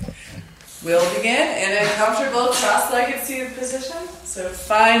We'll begin in a comfortable cross-legged seated position. So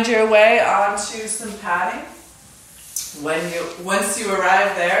find your way onto some padding. Once you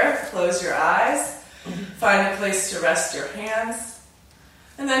arrive there, close your eyes. Find a place to rest your hands.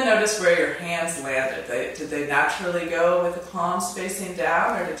 And then notice where your hands landed. Did they naturally go with the palms facing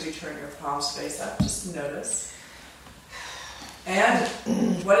down, or did you turn your palms face up? Just notice. And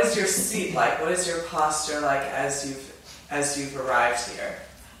what is your seat like? What is your posture like as you've arrived here?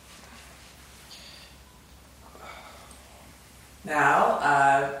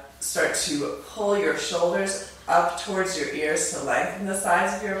 Now, start to pull your shoulders up towards your ears to lengthen the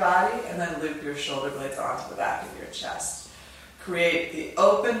sides of your body, and then loop your shoulder blades onto the back of your chest. Create the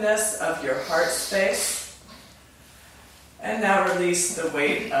openness of your heart space. And now release the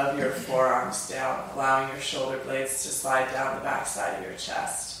weight of your forearms down, allowing your shoulder blades to slide down the back side of your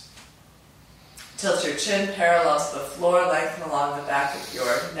chest. Tilt your chin parallel to the floor, lengthen along the back of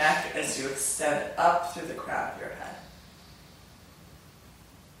your neck as you extend up through the crown of your head.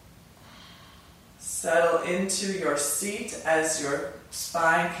 Settle into your seat as your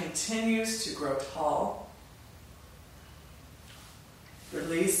spine continues to grow tall.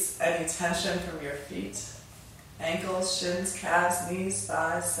 Release any tension from your feet. Ankles, shins, calves, knees,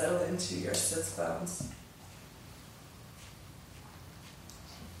 thighs, settle into your sits bones.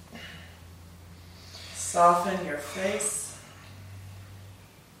 Soften your face.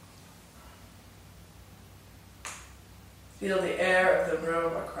 Feel the air of the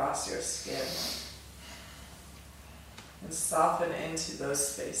room across your skin. And soften into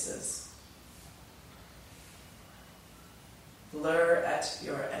those spaces. Blur at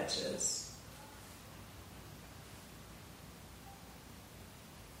your edges.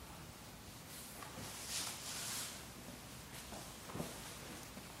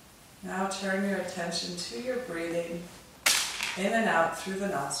 Now turn your attention to your breathing in and out through the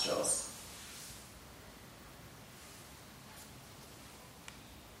nostrils.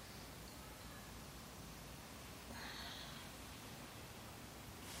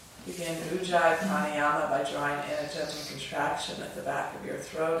 Begin Ujjayi Pranayama by drawing in a gentle contraction at the back of your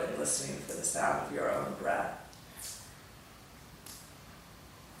throat and listening for the sound of your own breath.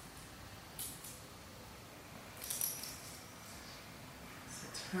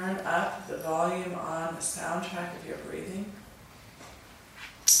 So turn up the volume on the soundtrack of your breathing.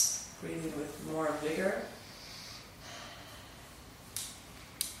 Breathing with more vigor.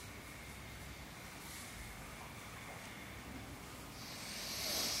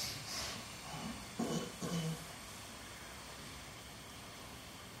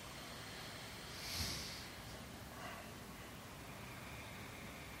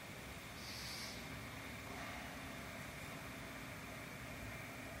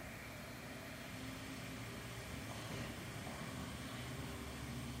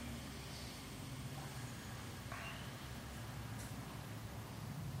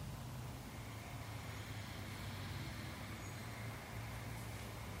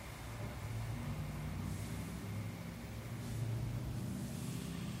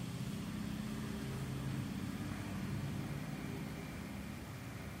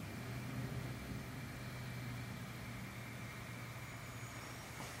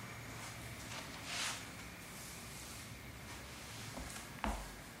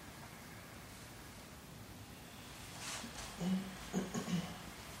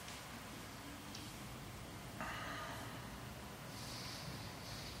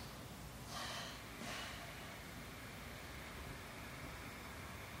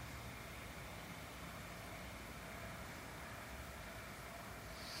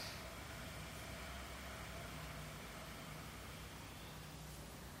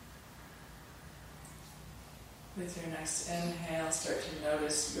 With your next inhale, start to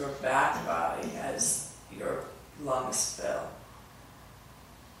notice your back body as your lungs fill.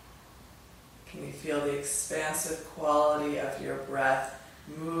 Can you feel the expansive quality of your breath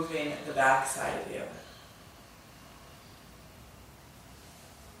moving the back side of you?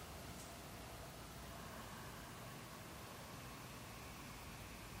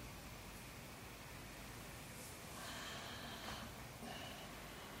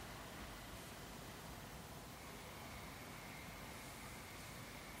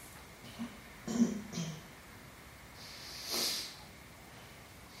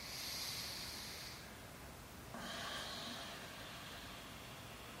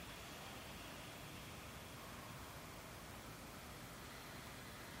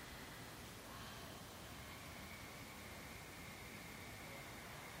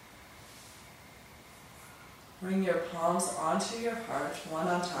 Bring your palms onto your heart, one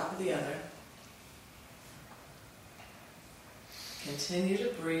on top of the other. Continue to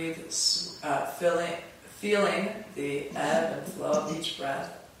breathe, feeling the ebb and flow of each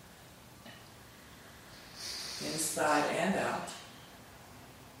breath, inside and out.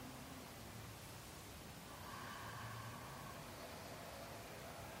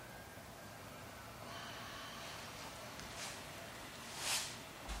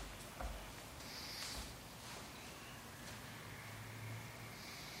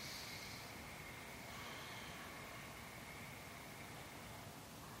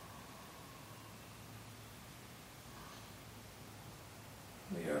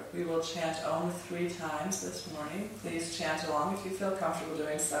 We will chant Om 3 times this morning. Please chant along if you feel comfortable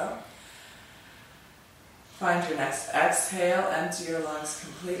doing so. Find your next exhale, empty your lungs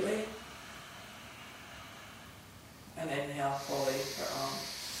completely, and inhale fully for Om.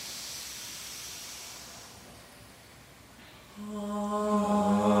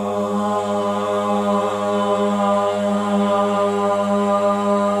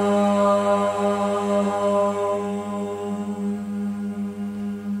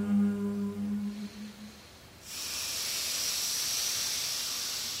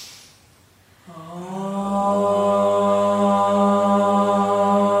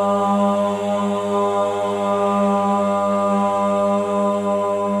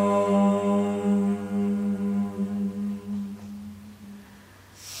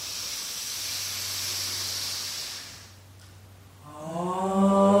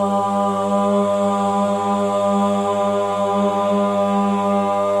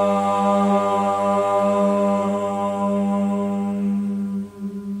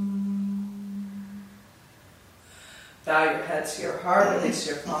 Bow your head to your heart, release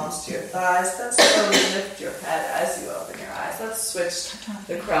your palms to your thighs. Then slowly lift your head as you open your eyes. Let's switch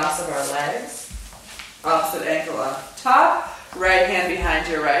the cross of our legs. Opposite ankle on top, right hand behind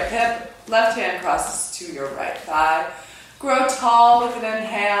your right hip, left hand crosses to your right thigh. Grow tall with an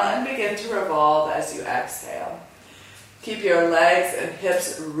inhale and begin to revolve as you exhale. Keep your legs and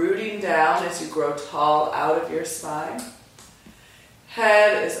hips rooting down as you grow tall out of your spine.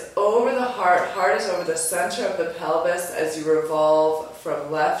 Head is over the heart is over the center of the pelvis as you revolve from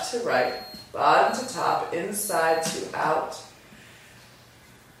left to right, bottom to top, inside to out.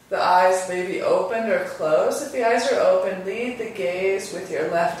 The eyes may be opened or closed. If the eyes are open, lead the gaze with your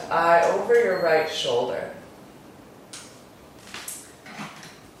left eye over your right shoulder.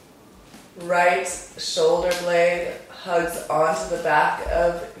 Right shoulder blade hugs onto the back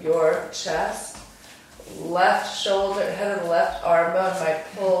of your chest. Left shoulder, head of the left arm bone might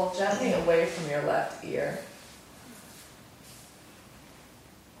pull gently away from your left ear.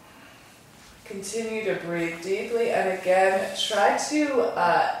 Continue to breathe deeply, and again, try to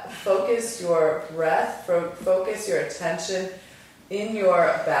focus your breath, focus your attention in your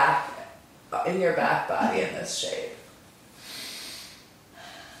back body in this shape.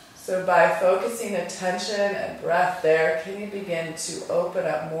 So by focusing attention and breath there, can you begin to open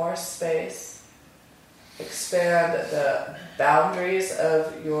up more space? Expand the boundaries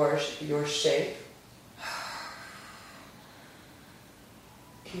of your shape.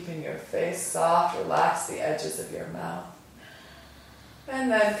 Keeping your face soft, relax the edges of your mouth.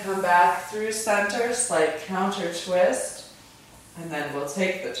 And then come back through center, slight counter twist. And then we'll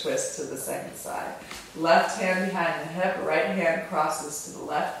take the twist to the second side. Left hand behind the hip, right hand crosses to the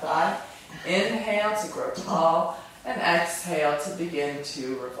left thigh. Inhale to grow tall, and exhale to begin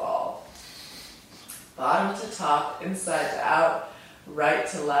to revolve. Bottom to top, inside to out, right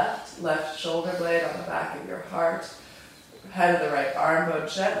to left, left shoulder blade on the back of your heart, head of the right arm bone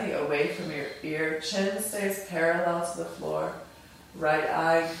gently away from your ear, chin stays parallel to the floor, right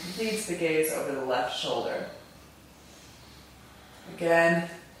eye leads the gaze over the left shoulder. Again,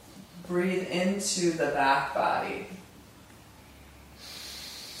 breathe into the back body.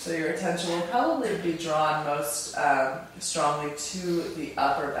 So your attention will probably be drawn most strongly to the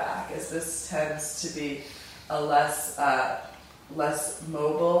upper back, as this tends to be a less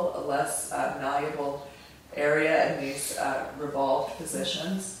mobile, a less malleable area in these revolved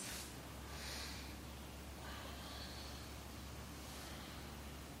positions.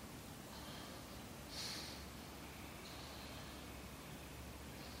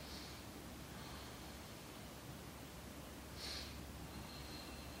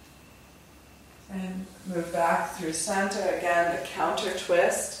 And move back through center, again, the counter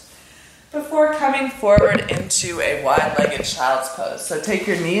twist, before coming forward into a wide-legged child's pose. So take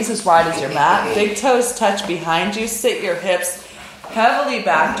your knees as wide as your mat, big toes touch behind you, sit your hips heavily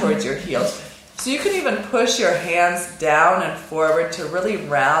back towards your heels. So you can even push your hands down and forward to really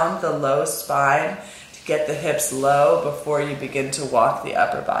round the low spine, to get the hips low before you begin to walk the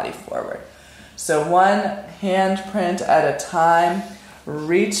upper body forward. So one handprint at a time.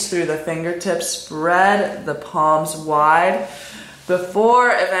 Reach through the fingertips, spread the palms wide before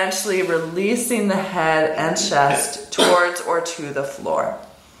eventually releasing the head and chest towards or to the floor.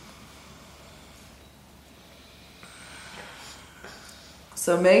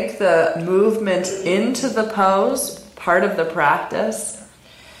 So make the movement into the pose part of the practice.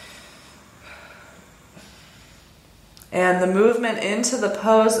 And the movement into the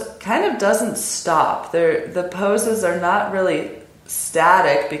pose kind of doesn't stop. The poses are not really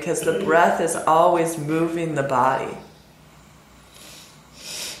static because the breath is always moving the body.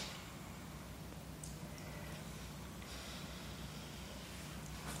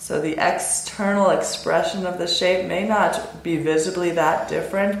 So the external expression of the shape may not be visibly that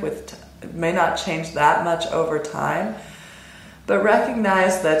different, may not change that much over time, but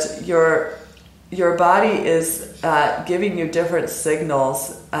recognize that your body is giving you different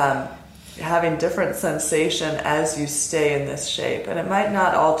signals, having different sensation as you stay in this shape. And it might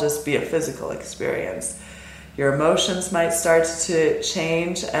not all just be a physical experience. Your emotions might start to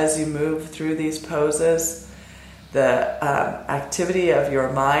change as you move through these poses. The activity of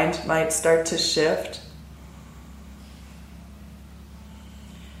your mind might start to shift.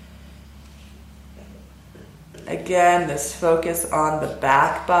 Again, this focus on the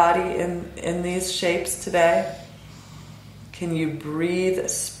back body in these shapes today. Can you breathe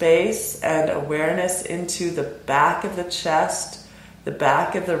space and awareness into the back of the chest, the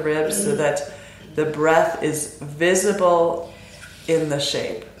back of the ribs, so that the breath is visible in the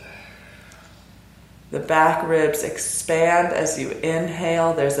shape? The back ribs expand as you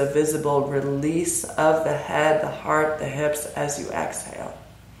inhale. There's a visible release of the head, the heart, the hips as you exhale.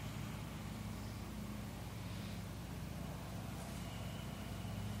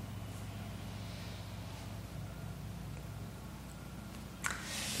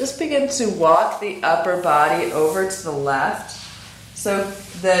 Just begin to walk the upper body over to the left. So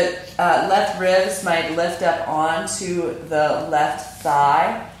the left ribs might lift up onto the left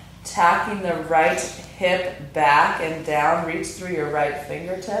thigh, tacking the right hip back and down. Reach through your right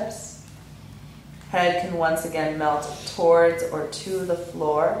fingertips. Head can once again melt towards or to the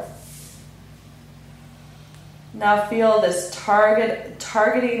floor. Now feel this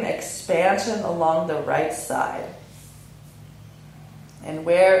targeting expansion along the right side. And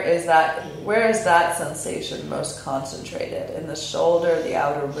where is that sensation most concentrated? In the shoulder, the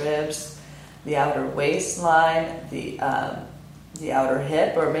outer ribs, the outer waistline, the outer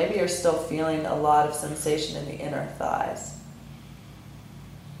hip, or maybe you're still feeling a lot of sensation in the inner thighs.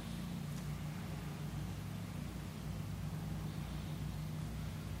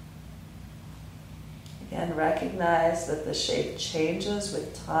 Again, recognize that the shape changes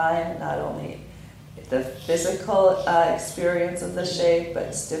with time, not only the physical experience of the shape,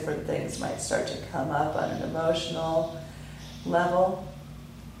 but different things might start to come up on an emotional level.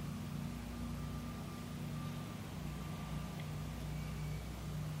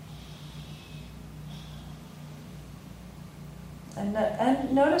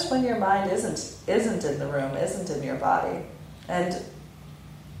 And notice when your mind isn't in the room, isn't in your body. And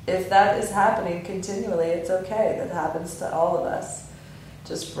if that is happening continually, it's okay. That happens to all of us.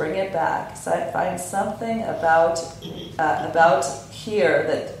 Just bring it back. Find something about here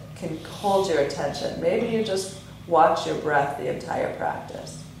that can hold your attention. Maybe you just watch your breath the entire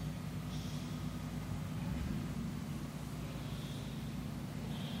practice.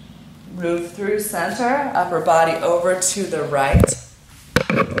 Move through center, upper body over to the right.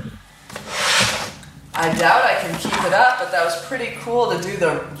 I doubt I can keep it up, but that was pretty cool to do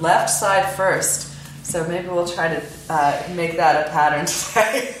the left side first. So maybe we'll try to make that a pattern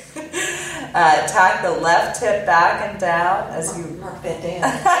today. Tack the left hip back and down as you mark that down.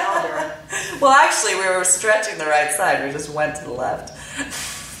 Well, actually, we were stretching the right side. We just went to the left.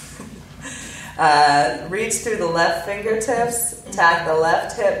 Reach through the left fingertips. Tack the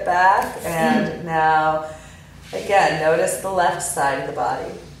left hip back, and now again, notice the left side of the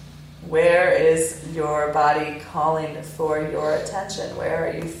body. Where is your body calling for your attention? Where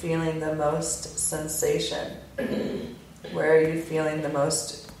are you feeling the most sensation? Where are you feeling the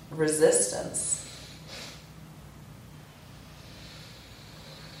most resistance?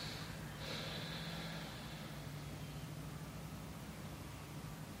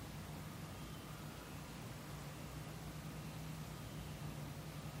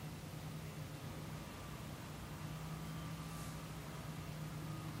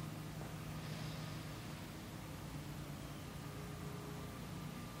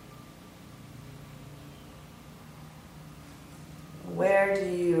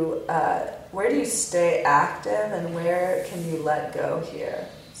 Where do you stay active, and where can you let go here?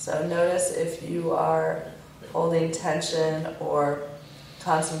 So notice if you are holding tension or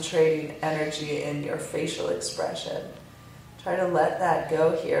concentrating energy in your facial expression. Try to let that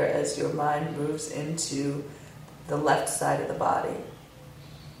go here as your mind moves into the left side of the body.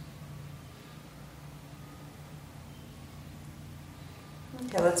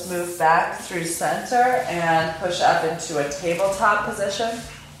 Okay, let's move back through center and push up into a tabletop position.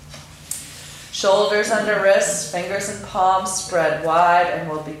 Shoulders under wrists, fingers and palms spread wide, and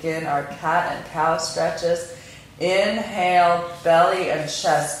we'll begin our cat and cow stretches. Inhale, belly and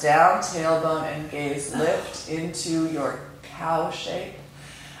chest down, tailbone and gaze lift into your cow shape.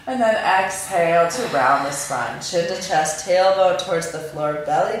 And then exhale to round the spine. Chin to chest, tailbone towards the floor,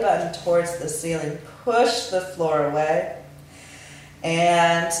 belly button towards the ceiling. Push the floor away.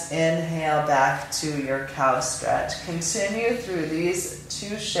 And inhale back to your cow stretch. Continue through these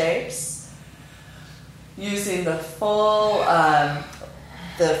two shapes using the full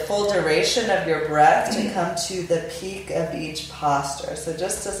duration of your breath to come to the peak of each posture. So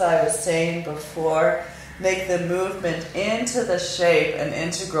just as I was saying before, make the movement into the shape an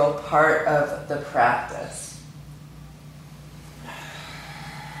integral part of the practice.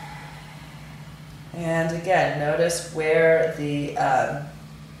 And again, notice where the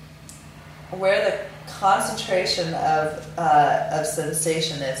concentration of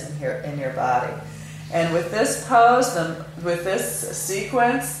sensation is in your body. And with this pose, with this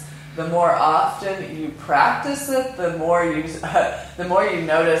sequence, the more often you practice it, the more you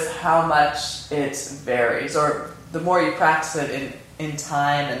notice how much it varies, or the more you practice it in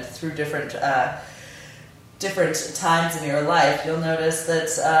time and through different times in your life, you'll notice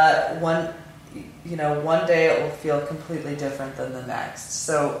that one day it will feel completely different than the next.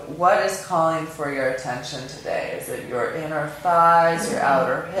 So what is calling for your attention today? Is it your inner thighs, your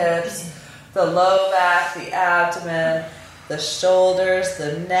outer hips, the low back, the abdomen, the shoulders,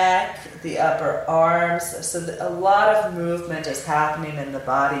 the neck, the upper arms? So a lot of movement is happening in the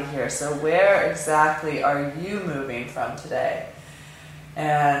body here. So where exactly are you moving from today?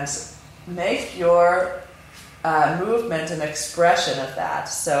 And make your movement an expression of that.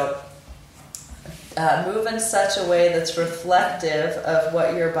 So move in such a way that's reflective of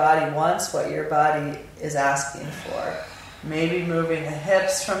what your body wants, what your body is asking for. Maybe moving the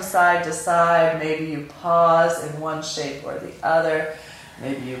hips from side to side. Maybe you pause in one shape or the other.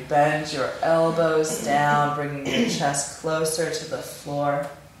 Maybe you bend your elbows down, bringing your chest closer to the floor.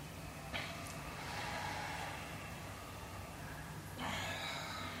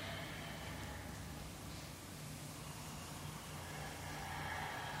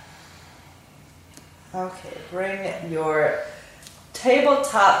 Okay, bring your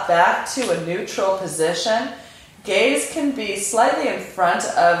tabletop back to a neutral position. Gaze can be slightly in front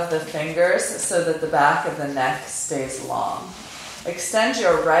of the fingers so that the back of the neck stays long. Extend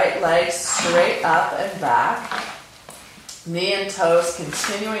your right leg straight up and back. Knee and toes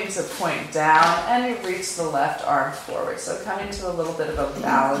continuing to point down, and you reach the left arm forward. So coming to a little bit of a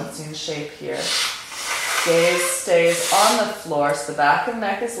balancing shape here. Gaze stays on the floor, so the back of the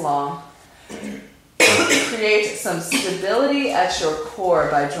neck is long. Create some stability at your core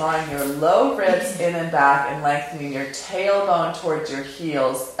by drawing your low ribs in and back and lengthening your tailbone towards your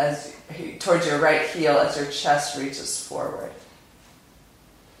right heel as your chest reaches forward.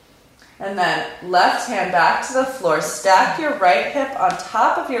 And then left hand back to the floor. Stack your right hip on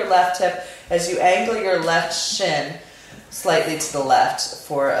top of your left hip as you angle your left shin slightly to the left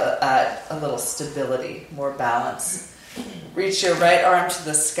for a little stability, more balance. Reach your right arm to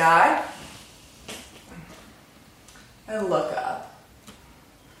the sky. And look up.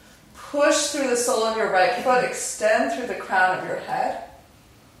 Push through the sole of your right foot. Extend through the crown of your head.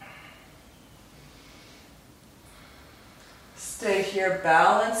 Stay here,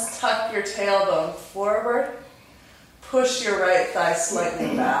 balance. Tuck your tailbone forward. Push your right thigh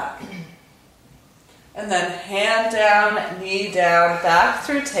slightly back. And then hand down, knee down, back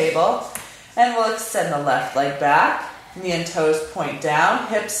through table. And we'll extend the left leg back. Knee and toes point down.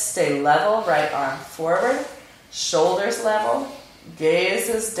 Hips stay level, right arm forward. Shoulders level, gaze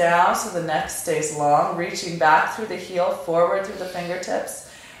is down so the neck stays long, reaching back through the heel, forward through the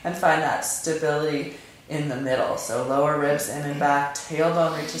fingertips, and find that stability in the middle. So lower ribs in and back,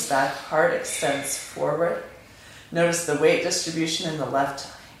 tailbone reaches back, heart extends forward. Notice the weight distribution in the left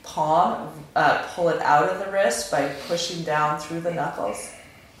palm. Pull it out of the wrist by pushing down through the knuckles.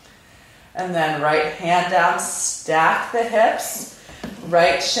 And then right hand down, stack the hips.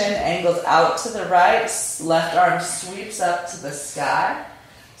 Right shin angles out to the right, left arm sweeps up to the sky.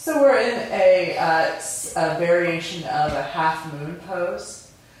 So we're in a variation of a half moon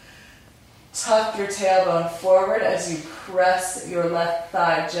pose. Tuck your tailbone forward as you press your left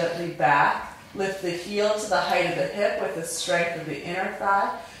thigh gently back. Lift the heel to the height of the hip with the strength of the inner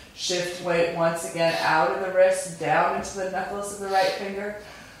thigh. Shift weight once again out of the wrist, down into the knuckles of the right finger.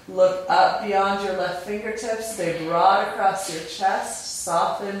 Look up beyond your left fingertips. Stay broad across your chest.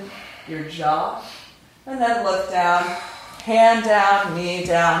 Soften your jaw. And then look down, hand down, knee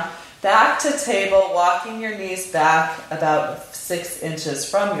down. Back to table, walking your knees back about 6 inches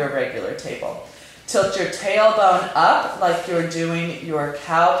from your regular table. Tilt your tailbone up like you're doing your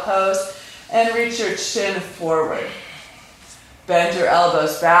cow pose and reach your chin forward. Bend your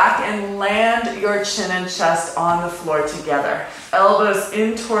elbows back and land your chin and chest on the floor together. Elbows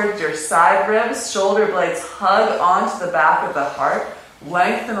in toward your side ribs, shoulder blades hug onto the back of the heart,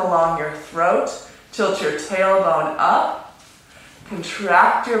 lengthen along your throat, tilt your tailbone up.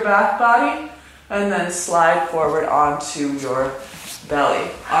 Contract your back body, and then slide forward onto your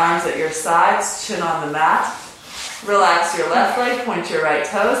belly. Arms at your sides, chin on the mat. Relax your left leg, point your right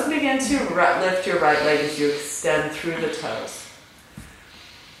toes, and begin to lift your right leg as you extend through the toes.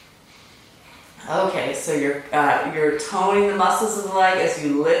 Okay, so you're toning the muscles of the leg as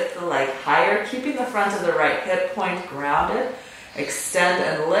you lift the leg higher, keeping the front of the right hip point grounded. Extend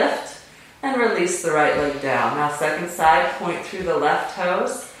and lift. And release the right leg down. Now second side, point through the left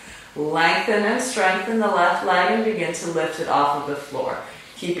toes. Lengthen and strengthen the left leg and begin to lift it off of the floor.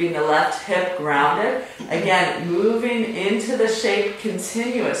 Keeping the left hip grounded. Again, moving into the shape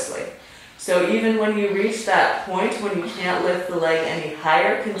continuously. So even when you reach that point when you can't lift the leg any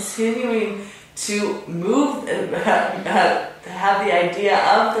higher, continuing to move, have the idea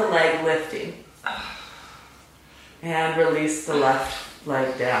of the leg lifting. And release the left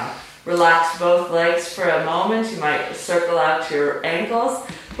leg down. Relax both legs for a moment. You might circle out your ankles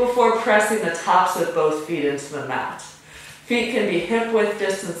before pressing the tops of both feet into the mat. Feet can be hip-width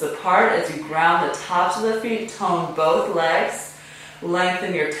distance apart as you ground the tops of the feet, tone both legs.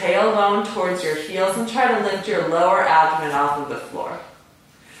 Lengthen your tailbone towards your heels and try to lift your lower abdomen off of the floor.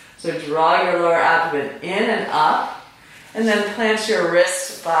 So draw your lower abdomen in and up, and then plant your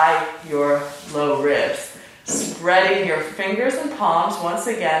wrists by your low ribs. Spreading your fingers and palms once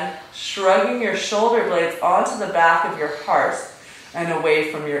again, shrugging your shoulder blades onto the back of your heart and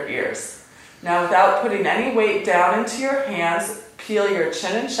away from your ears. Now without putting any weight down into your hands, peel your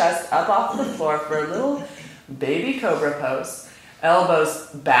chin and chest up off the floor for a little baby cobra pose.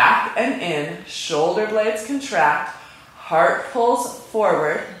 Elbows back and in, shoulder blades contract, heart pulls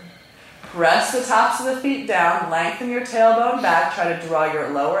forward. Press the tops of the feet down, lengthen your tailbone back, try to draw your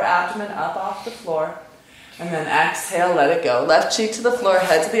lower abdomen up off the floor. And then exhale, let it go. Left cheek to the floor,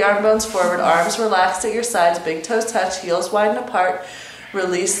 head to the arm bones forward, arms relaxed at your sides, big toes touch, heels widen apart.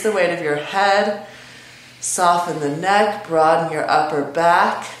 Release the weight of your head. Soften the neck, broaden your upper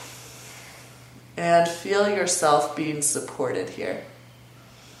back. And feel yourself being supported here.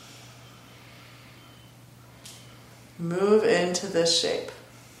 Move into this shape.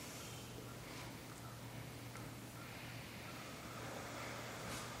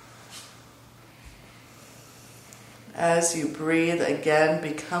 As you breathe, again,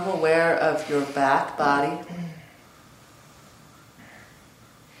 become aware of your back body.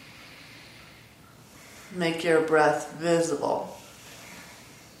 Make your breath visible.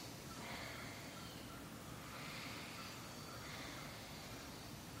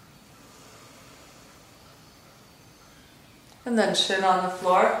 And then chin on the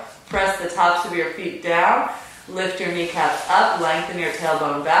floor. Press the tops of your feet down. Lift your kneecaps up, lengthen your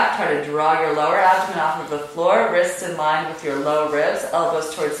tailbone back. Try to draw your lower abdomen off of the floor, wrists in line with your low ribs,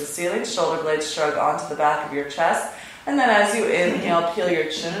 elbows towards the ceiling, shoulder blades shrug onto the back of your chest. And then as you inhale, peel your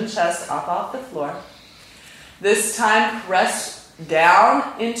chin and chest up off the floor. This time, press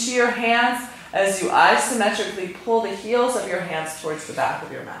down into your hands as you isometrically pull the heels of your hands towards the back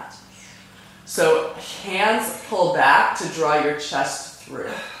of your mat. So hands pull back to draw your chest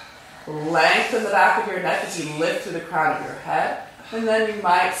through. Lengthen the back of your neck as you lift through the crown of your head. And then you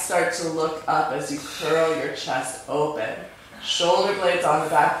might start to look up as you curl your chest open. Shoulder blades on the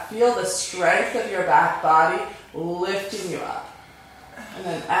back. Feel the strength of your back body lifting you up. And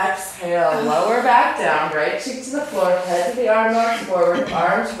then exhale, lower back down, right cheek to the floor, head to the arm arms forward,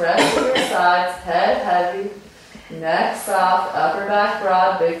 arms rest at your sides, head heavy, neck soft, upper back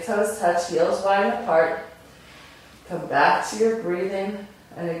broad, big toes touch, heels wide apart. Come back to your breathing.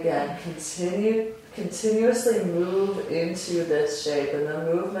 And again, continuously move into this shape. And the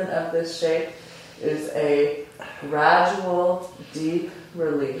movement of this shape is a gradual, deep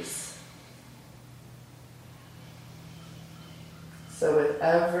release. So with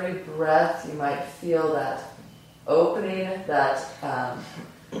every breath, you might feel that opening, that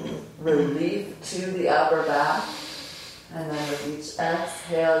relief to the upper back. And then with each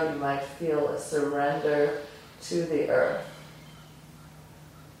exhale, you might feel a surrender to the earth.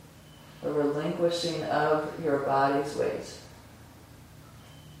 A relinquishing of your body's weight.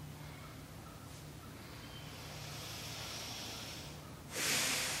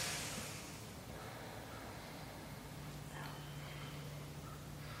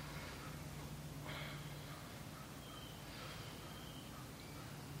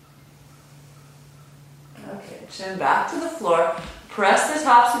 Okay, chin back to the floor. Press the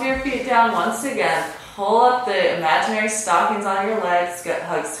tops of your feet down once again. Pull up the imaginary stockings on your legs.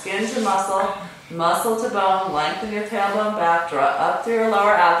 Hug skin to muscle, muscle to bone. Lengthen your tailbone back. Draw up through your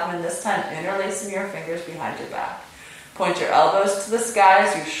lower abdomen. This time interlacing your fingers behind your back. Point your elbows to the sky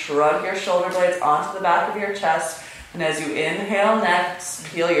as you shrug your shoulder blades onto the back of your chest. And as you inhale next,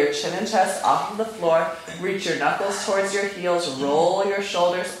 peel your chin and chest off of the floor. Reach your knuckles towards your heels. Roll your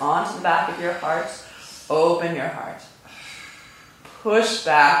shoulders onto the back of your heart. Open your heart. Push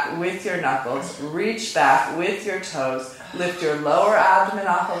back with your knuckles. Reach back with your toes. Lift your lower abdomen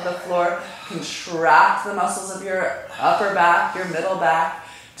off of the floor. Contract the muscles of your upper back, your middle back,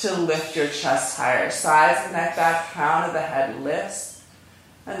 to lift your chest higher. Sides of the neck back, crown of the head lifts.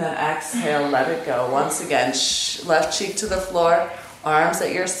 And then exhale, let it go. Once again, left cheek to the floor. Arms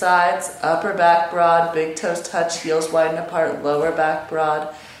at your sides. Upper back broad. Big toes touch. Heels widen apart. Lower back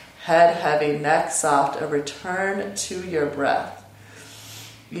broad. Head heavy, neck soft, a return to your breath.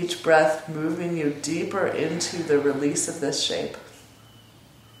 Each breath moving you deeper into the release of this shape.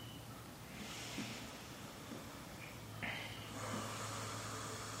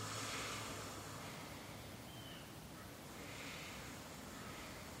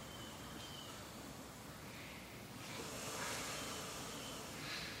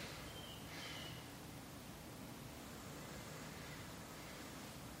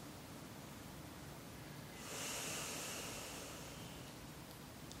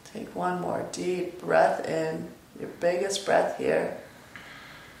 Take one more deep breath in, your biggest breath here.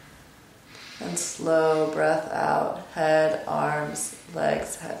 And slow breath out, head, arms,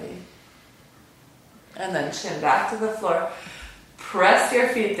 legs heavy. And then chin back to the floor. Press your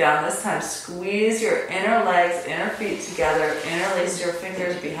feet down. This time squeeze your inner legs, inner feet together. Interlace your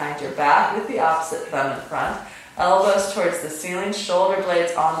fingers behind your back with the opposite thumb in front. Elbows towards the ceiling, shoulder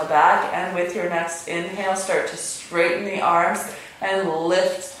blades on the back. And with your next inhale, start to straighten the arms. And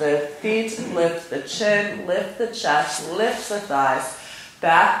lift the feet, lift the chin, lift the chest, lift the thighs.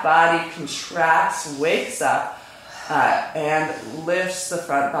 Back body contracts, wakes up, and lifts the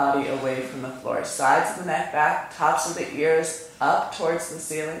front body away from the floor. Sides of the neck back, tops of the ears up towards the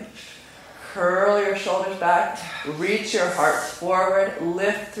ceiling. Curl your shoulders back, reach your heart forward,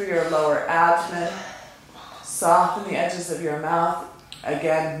 lift through your lower abdomen. Soften the edges of your mouth.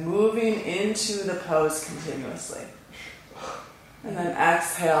 Again, moving into the pose continuously. And then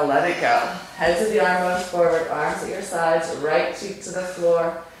exhale, let it go. Head to the arm bones forward, arms at your sides, right cheek to the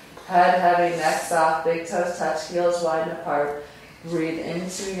floor. Head heavy, neck soft, big toes touch, heels widen apart. Breathe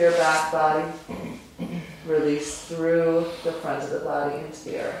into your back body. Release through the front of the body into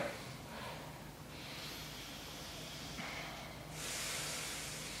the earth.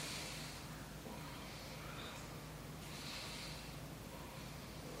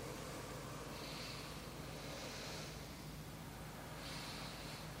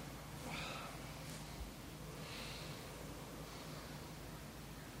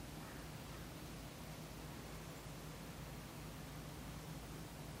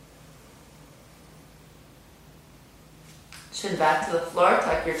 Chin back to the floor,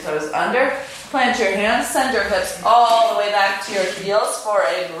 tuck your toes under, plant your hands, send your hips all the way back to your heels for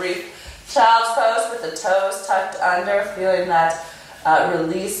a brief child's pose with the toes tucked under, feeling that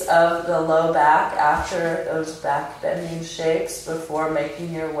release of the low back after those back bending shapes before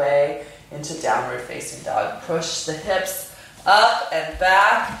making your way into downward facing dog. Push the hips up and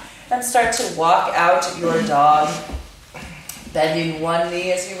back and start to walk out your dog, bending one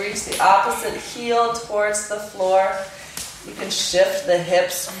knee as you reach the opposite heel towards the floor. You can shift the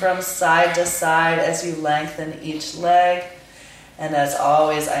hips from side to side as you lengthen each leg. And as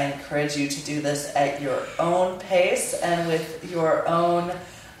always, I encourage you to do this at your own pace and with your own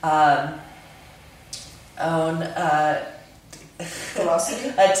attention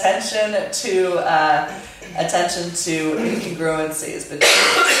to incongruencies between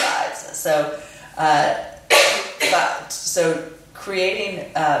the sides. So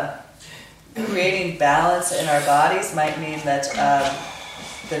creating balance in our bodies might mean that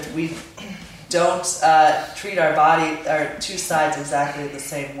don't treat our two sides exactly the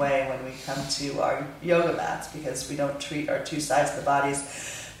same way when we come to our yoga mats, because we don't treat our two sides of the bodies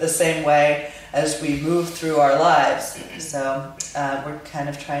the same way as we move through our lives. So we're kind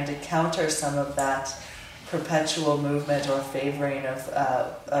of trying to counter some of that perpetual movement or favoring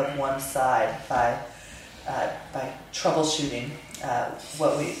of one side by troubleshooting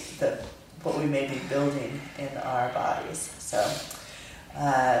what we may be building in our bodies. So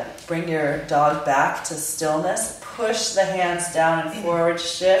bring your dog back to stillness. Push the hands down and forward.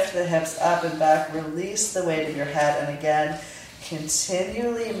 Shift the hips up and back. Release the weight of your head. And again,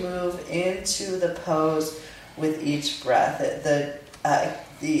 continually move into the pose with each breath.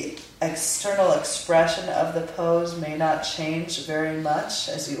 The external expression of the pose may not change very much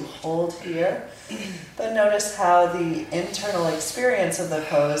as you hold here, but notice how the internal experience of the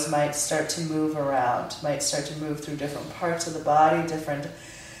pose might start to move around, might start to move through different parts of the body, different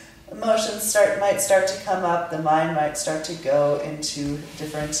emotions might start to come up, the mind might start to go into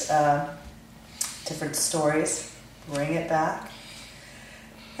different stories. Bring it back.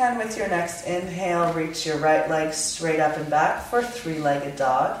 And with your next inhale, reach your right leg straight up and back for three-legged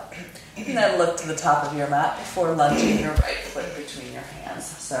dog. And then look to the top of your mat before lunging your right foot between your hands.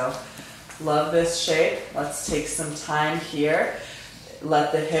 So, love this shape. Let's take some time here.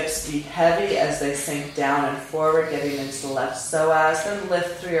 Let the hips be heavy as they sink down and forward, getting into the left psoas. Then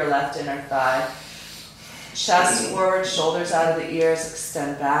lift through your left inner thigh. Chest forward, shoulders out of the ears,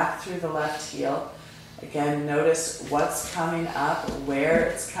 extend back through the left heel. Again, notice what's coming up, where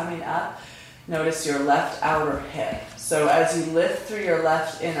it's coming up. Notice your left outer hip. So as you lift through your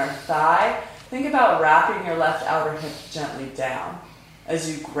left inner thigh, think about wrapping your left outer hip gently down. As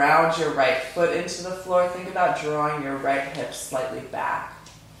you ground your right foot into the floor, think about drawing your right hip slightly back.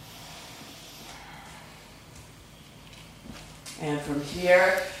 And from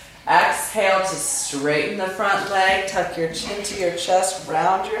here, exhale to straighten the front leg, tuck your chin to your chest,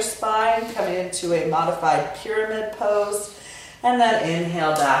 round your spine, coming into a modified pyramid pose, and then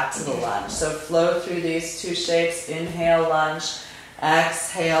inhale back to the lunge. So flow through these two shapes, inhale, lunge,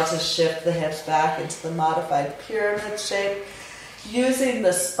 exhale to shift the hips back into the modified pyramid shape, using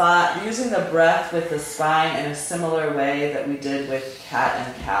the breath with the spine in a similar way that we did with cat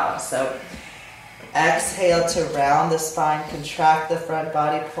and cow. So exhale to round the spine, contract the front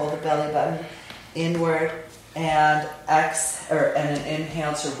body, pull the belly button inward, and an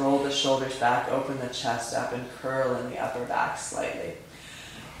inhale to roll the shoulders back, open the chest up, and curl in the upper back slightly.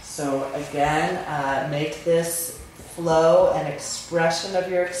 So again, make this flow and expression of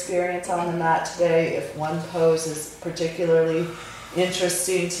your experience on the mat today. If one pose is particularly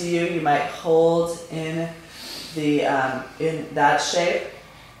interesting to you, you might hold in that shape.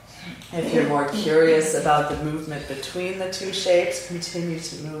 If you're more curious about the movement between the two shapes, continue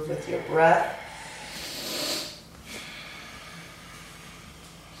to move with your breath.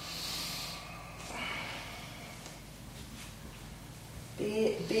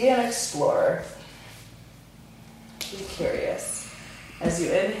 Be an explorer. Be curious. As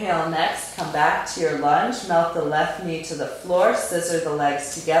you inhale next, come back to your lunge. Melt the left knee to the floor. Scissor the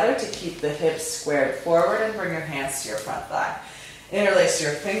legs together to keep the hips squared forward and bring your hands to your front thigh. Interlace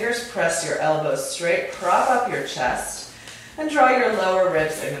your fingers, press your elbows straight, prop up your chest, and draw your lower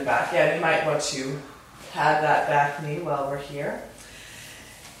ribs in and back. Yeah, you might want to pad that back knee while we're here.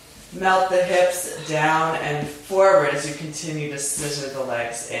 Melt the hips down and forward as you continue to scissor the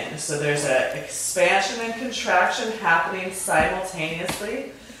legs in. So there's an expansion and contraction happening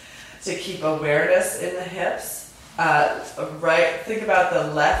simultaneously to keep awareness in the hips. Think about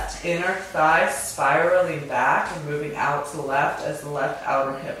the left inner thigh spiraling back and moving out to the left as the left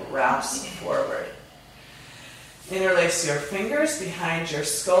outer hip wraps forward. Interlace your fingers behind your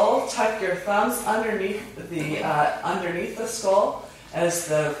skull. Tuck your thumbs underneath the skull as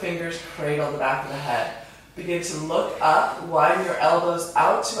the fingers cradle the back of the head. Begin to look up, widen your elbows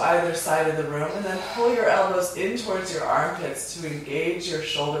out to either side of the room, and then pull your elbows in towards your armpits to engage your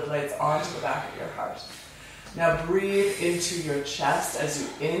shoulder blades onto the back of your heart. Now breathe into your chest as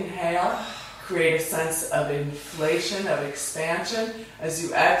you inhale. Create a sense of inflation, of expansion. As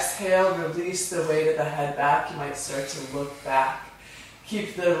you exhale, release the weight of the head back. You might start to look back.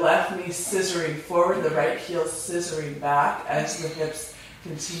 Keep the left knee scissoring forward, the right heel scissoring back as the hips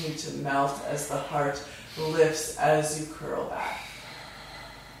continue to melt, as the heart lifts as you curl back.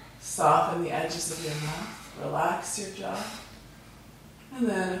 Soften the edges of your mouth. Relax your jaw. And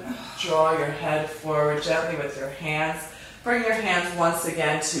then draw your head forward gently with your hands. Bring your hands once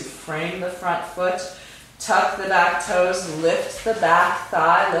again to frame the front foot. Tuck the back toes, lift the back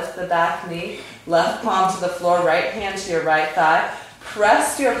thigh, lift the back knee. Left palm to the floor, right hand to your right thigh.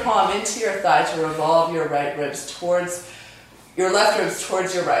 Press your palm into your thigh to revolve your right ribs towards your left ribs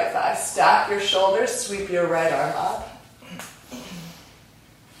towards your right thigh. Stack your shoulders, sweep your right arm up.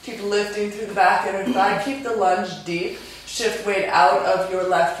 Keep lifting through the back inner thigh. Keep the lunge deep. Shift weight out of your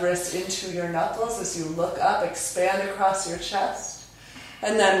left wrist into your knuckles as you look up, expand across your chest.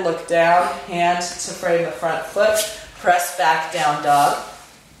 And then look down, hand to frame the front foot, press back down dog.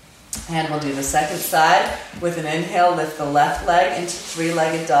 And we'll do the second side. With an inhale, lift the left leg into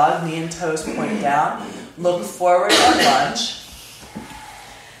three-legged dog, knee and toes point down. Look forward and lunge.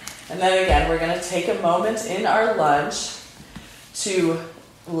 And then again, we're going to take a moment in our lunge to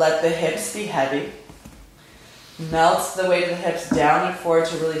let the hips be heavy. Melt the weight of the hips down and forward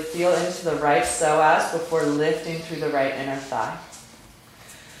to really feel into the right psoas before lifting through the right inner thigh.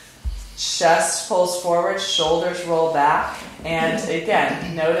 Chest pulls forward, shoulders roll back, and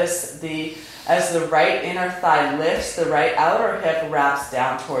again, notice as the right inner thigh lifts, the right outer hip wraps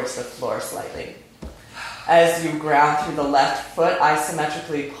down towards the floor slightly. As you ground through the left foot,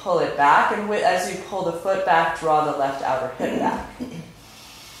 isometrically pull it back, and as you pull the foot back, draw the left outer hip back.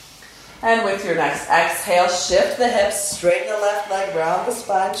 And with your next exhale, shift the hips, straighten the left leg, round the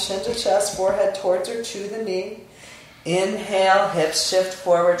spine, chin to chest, forehead towards or to the knee. Inhale, hips shift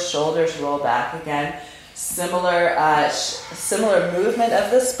forward, shoulders roll back again. Similar movement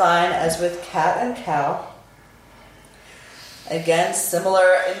of the spine as with cat and cow. Again,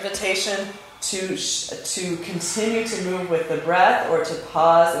 similar invitation to continue to move with the breath or to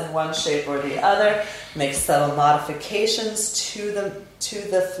pause in one shape or the other. Make subtle modifications to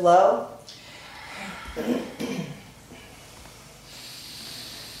the flow.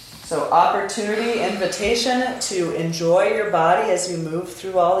 So opportunity, invitation to enjoy your body as you move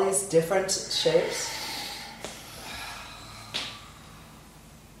through all these different shapes.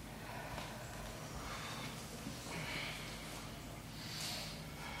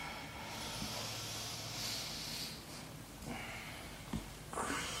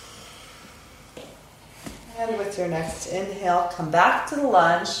 And with your next inhale, come back to the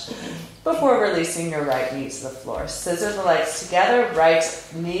lunge before releasing your right knee to the floor. Scissor the legs together, right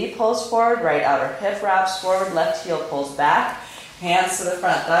knee pulls forward, right outer hip wraps forward, left heel pulls back, hands to the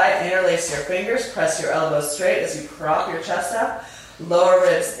front thigh, interlace your fingers, press your elbows straight as you prop your chest up, lower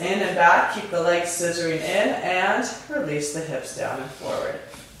ribs in and back, keep the legs scissoring in, and release the hips down and forward.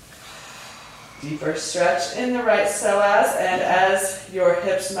 Deeper stretch in the right psoas, and as your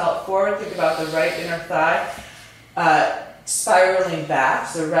hips melt forward, think about the right inner thigh spiraling back.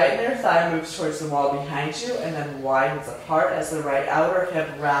 So the right inner thigh moves towards the wall behind you and then widens apart as the right outer hip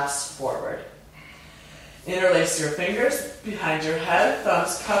wraps forward. Interlace your fingers behind your head,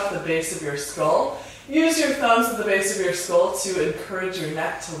 thumbs cup the base of your skull. Use your thumbs at the base of your skull to encourage your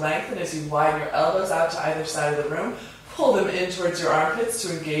neck to lengthen as you widen your elbows out to either side of the room. Pull them in towards your armpits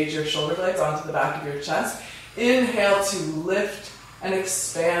to engage your shoulder blades onto the back of your chest. Inhale to lift and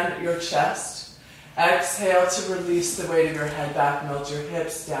expand your chest. Exhale to release the weight of your head back, melt your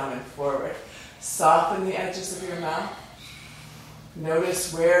hips down and forward. Soften the edges of your mouth.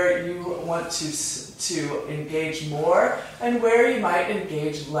 Notice where you want to engage more and where you might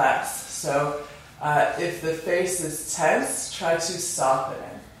engage less. So if the face is tense, try to soften it.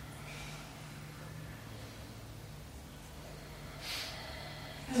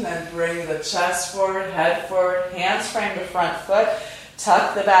 And then bring the chest forward, head forward, hands frame the front foot,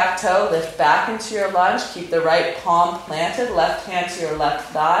 tuck the back toe, lift back into your lunge, keep the right palm planted, left hand to your left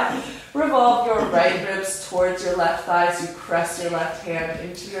thigh. Revolve your right ribs towards your left thigh as you press your left hand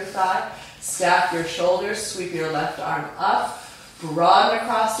into your thigh. Stack your shoulders, sweep your left arm up, broaden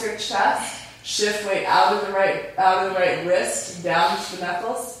across your chest, shift weight out of the right wrist, down to the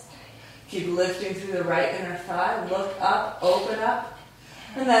knuckles. Keep lifting through the right inner thigh, look up, open up.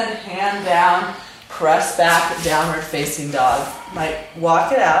 And then hand down, press back, downward facing dog. Might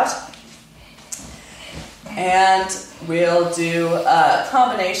walk it out. And we'll do a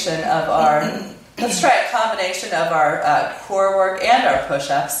combination of let's try a combination of our core work and our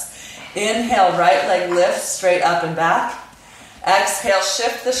push-ups. Inhale, right leg lift, straight up and back. Exhale,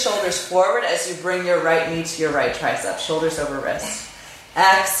 shift the shoulders forward as you bring your right knee to your right tricep, shoulders over wrist.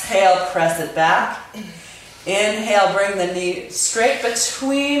 Exhale, press it back. Inhale, bring the knee straight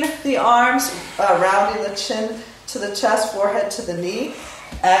between the arms, rounding the chin to the chest, forehead to the knee.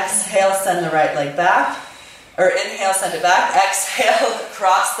 Exhale, send the right leg back. Or inhale, send it back. Exhale,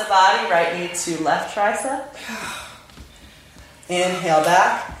 cross the body, right knee to left tricep. Inhale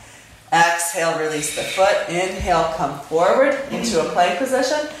back. Exhale, release the foot. Inhale, come forward into a plank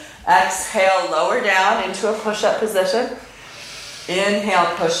position. Exhale, lower down into a push-up position.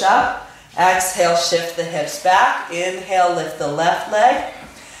 Inhale, push up. Exhale, shift the hips back. Inhale, lift the left leg.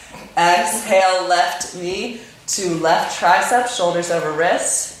 Exhale, left knee to left tricep, shoulders over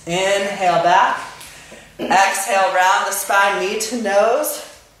wrists. Inhale back. Exhale, round the spine, knee to nose.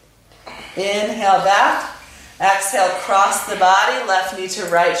 Inhale back. Exhale, cross the body, left knee to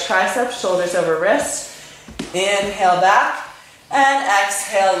right tricep, shoulders over wrist. Inhale back. And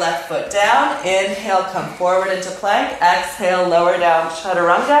exhale, left foot down. Inhale, come forward into plank. Exhale, lower down,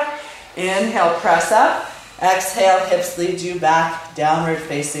 chaturanga. Inhale, press up. Exhale, hips lead you back, downward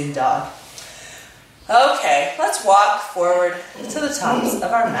facing dog. Okay, let's walk forward to the tops of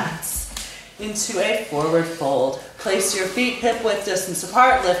our mats into a forward fold. Place your feet hip width distance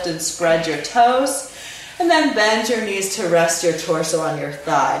apart, lift and spread your toes, and then bend your knees to rest your torso on your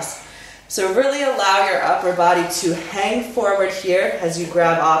thighs. So really allow your upper body to hang forward here as you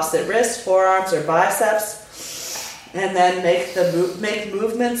grab opposite wrist, forearms, or biceps, and then make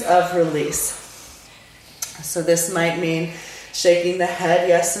movements of release. So this might mean shaking the head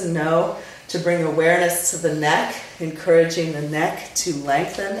yes and no to bring awareness to the neck, encouraging the neck to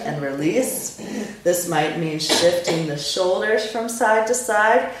lengthen and release. This might mean shifting the shoulders from side to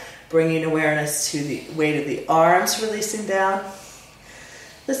side, bringing awareness to the weight of the arms, releasing down.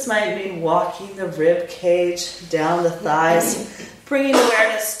 This might mean walking the rib cage down the thighs, bringing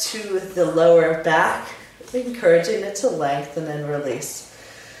awareness to the lower back, encouraging it to lengthen and release.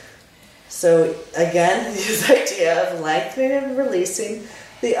 So again, this idea of lengthening and releasing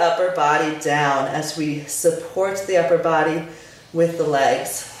the upper body down as we support the upper body with the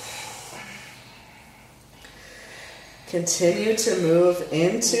legs. Continue to move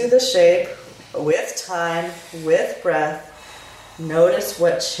into the shape with time, with breath. Notice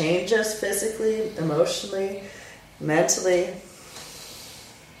what changes physically, emotionally, mentally.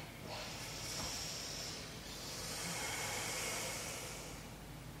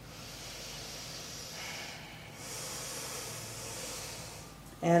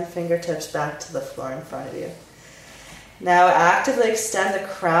 And fingertips back to the floor in front of you. Now actively extend the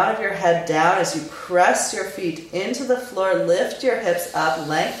crown of your head down as you press your feet into the floor. Lift your hips up,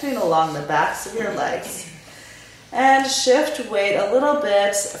 lengthening along the backs of your legs. And shift weight a little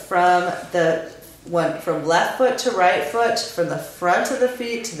bit from left foot to right foot, from the front of the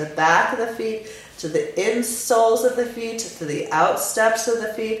feet to the back of the feet, to the insoles of the feet, to the outsteps of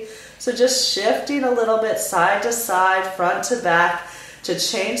the feet. So just shifting a little bit side to side, front to back, to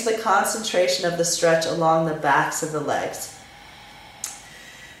change the concentration of the stretch along the backs of the legs.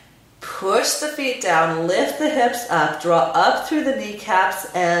 Push the feet down, lift the hips up, draw up through the kneecaps,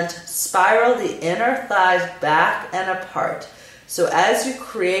 and spiral the inner thighs back and apart. So as you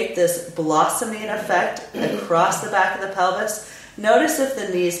create this blossoming effect across the back of the pelvis, notice if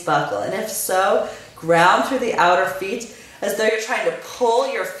the knees buckle, and if so, ground through the outer feet as though you're trying to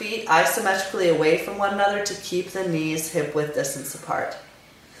pull your feet isometrically away from one another to keep the knees hip width distance apart.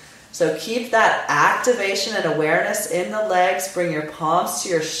 So keep that activation and awareness in the legs. Bring your palms to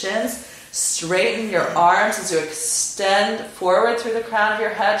your shins. Straighten your arms as you extend forward through the crown of your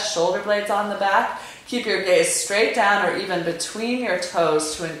head, shoulder blades on the back. Keep your gaze straight down or even between your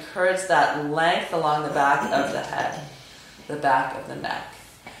toes to encourage that length along the back of the head, the back of the neck.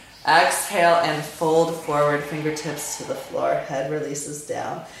 Exhale and fold forward, fingertips to the floor, head releases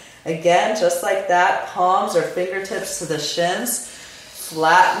down. Again, just like that, palms or fingertips to the shins,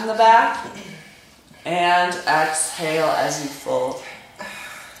 flatten the back, and exhale as you fold.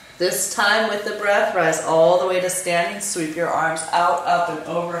 This time with the breath, rise all the way to standing, sweep your arms out, up, and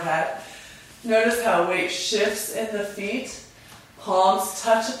overhead. Notice how weight shifts in the feet, palms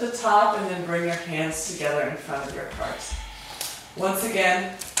touch at the top, and then bring your hands together in front of your heart. Once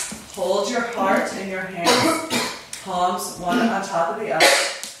again, hold your heart in your hands, palms one on top of the other.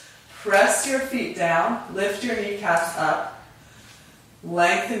 Press your feet down, lift your kneecaps up,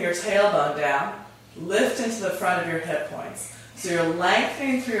 lengthen your tailbone down, lift into the front of your hip points. So you're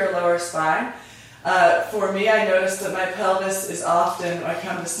lengthening through your lower spine. For me, I notice that my pelvis is often, when I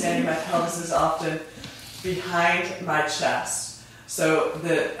come to standing, my pelvis is often behind my chest. So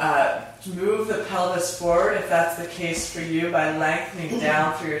move the pelvis forward, if that's the case for you, by lengthening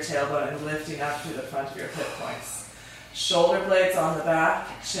down through your tailbone and lifting up through the front of your hip points. Shoulder blades on the back,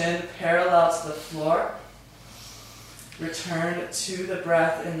 chin parallel to the floor. Return to the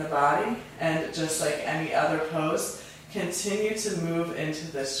breath in the body, and just like any other pose, continue to move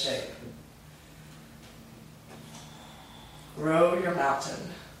into this shape. Grow your mountain.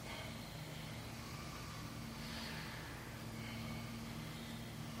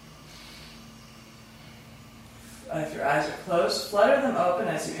 If your eyes are closed, flutter them open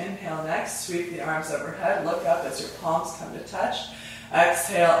as you inhale next. Sweep the arms overhead. Look up as your palms come to touch.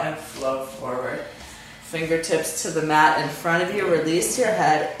 Exhale and flow forward. Fingertips to the mat in front of you. Release your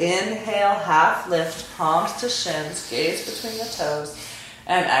head. Inhale, half lift, palms to shins, gaze between the toes.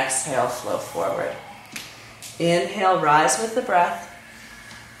 And exhale, flow forward. Inhale, rise with the breath.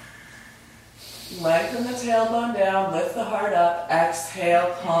 Lengthen the tailbone down, lift the heart up.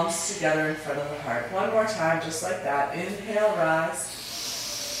 Exhale, palms together in front of the heart. One more time, just like that. Inhale, rise.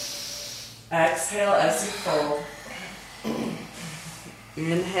 Exhale as you fold.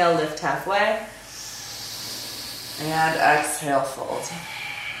 Inhale, lift halfway. And exhale, fold.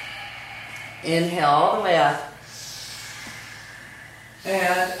 Inhale all the way up.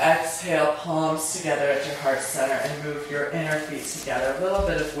 And exhale, palms together at your heart center and move your inner feet together. A little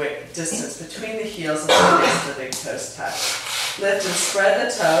bit of distance between the heels until the big toes touch. Lift and spread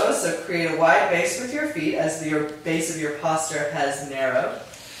the toes, so create a wide base with your feet as the base of your posture has narrowed.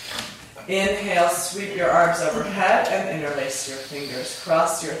 Inhale, sweep your arms overhead and interlace your fingers.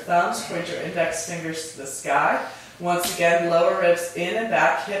 Cross your thumbs, point your index fingers to the sky. Once again, lower ribs in and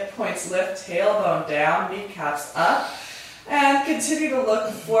back, hip points lift, tailbone down, kneecaps up. And continue to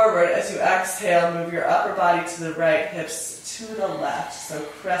look forward as you exhale. Move your upper body to the right, hips to the left. So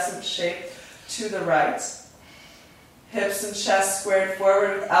crescent shape to the right. Hips and chest squared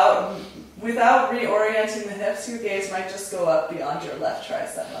forward without reorienting the hips. Your gaze might just go up beyond your left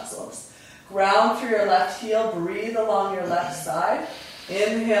tricep muscles. Ground through your left heel. Breathe along your left side.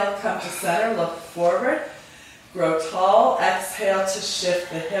 Inhale, come to center. Look forward. Grow tall. Exhale to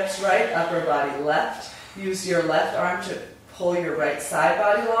shift the hips right, upper body left. Use your left arm to pull your right side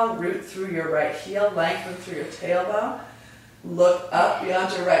body long, root through your right heel, lengthen through your tailbone. Look up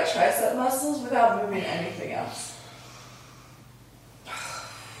beyond your right tricep muscles without moving anything else.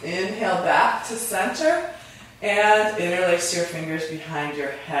 Inhale back to center and interlace your fingers behind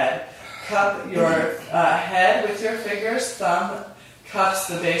your head. Cup your head with your fingers, thumb cups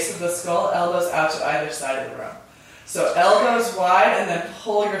the base of the skull, elbows out to either side of the room. So elbows wide and then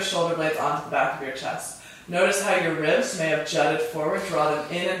pull your shoulder blades onto the back of your chest. Notice how your ribs may have jutted forward. Draw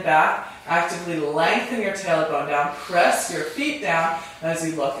them in and back. Actively lengthen your tailbone down. Press your feet down as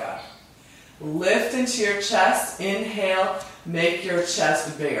you look up. Lift into your chest. Inhale. Make your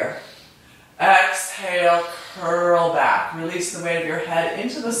chest bigger. Exhale. Curl back. Release the weight of your head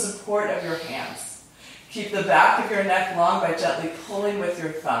into the support of your hands. Keep the back of your neck long by gently pulling with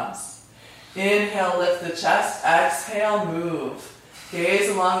your thumbs. Inhale. Lift the chest. Exhale. Move. Gaze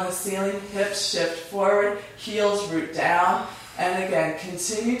along the ceiling, hips shift forward, heels root down, and again,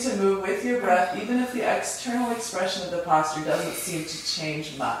 continue to move with your breath, even if the external expression of the posture doesn't seem to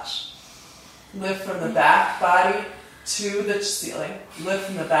change much. Lift from the back body to the ceiling. Lift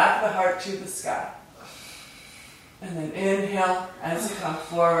from the back of the heart to the sky. And then inhale as you come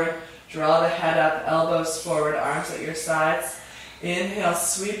forward, draw the head up, elbows forward, arms at your sides. Inhale,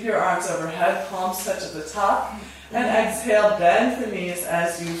 sweep your arms overhead, palms touch at the top. And exhale, bend the knees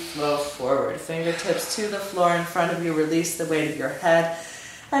as you flow forward. Fingertips to the floor in front of you. Release the weight of your head.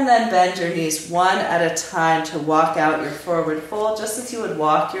 And then bend your knees one at a time to walk out your forward fold, just as you would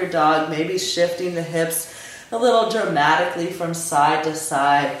walk your dog, maybe shifting the hips a little dramatically from side to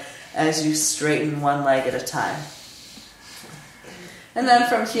side as you straighten one leg at a time. And then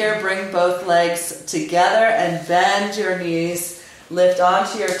from here, bring both legs together and bend your knees. Lift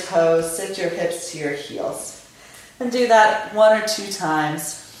onto your toes. Sit your hips to your heels. And do that 1 or 2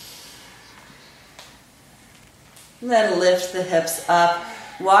 times. And then lift the hips up.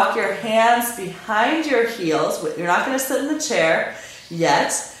 Walk your hands behind your heels. You're not going to sit in the chair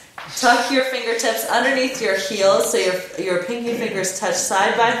yet. Tuck your fingertips underneath your heels so your pinky fingers touch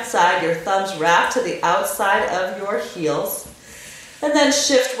side by side. Your thumbs wrap to the outside of your heels. And then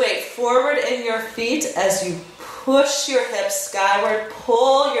shift weight forward in your feet as you push your hips skyward.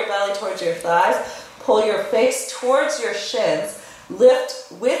 Pull your belly towards your thighs. Pull your face towards your shins.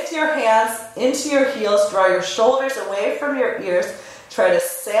 Lift with your hands into your heels. Draw your shoulders away from your ears. Try to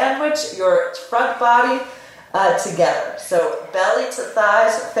sandwich your front body together. So belly to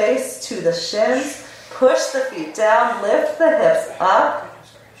thighs, face to the shins. Push the feet down. Lift the hips up.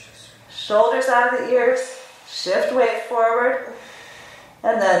 Shoulders out of the ears. Shift weight forward.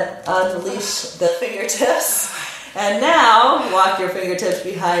 And then unleash the fingertips. And now, walk your fingertips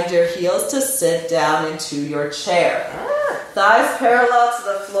behind your heels to sit down into your chair. Thighs parallel to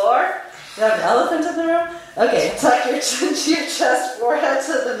the floor. Do you have an elephant in the room? Okay, tuck your chin to your chest, forehead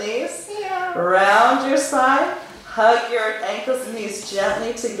to the knees. Yeah. Round your spine. Hug your ankles and knees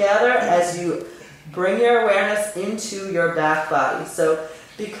gently together as you bring your awareness into your back body. So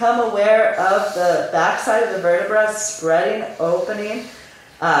become aware of the back side of the vertebra, spreading, opening.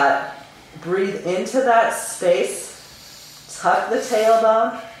 Breathe into that space. Tuck the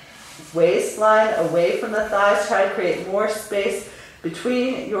tailbone, waistline away from the thighs. Try to create more space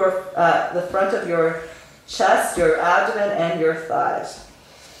between your the front of your chest, your abdomen, and your thighs.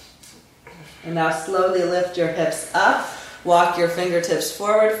 And now slowly lift your hips up. Walk your fingertips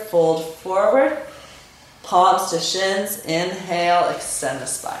forward, fold forward. Palms to shins. Inhale, extend the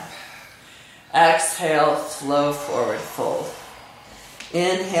spine. Exhale, flow forward, fold.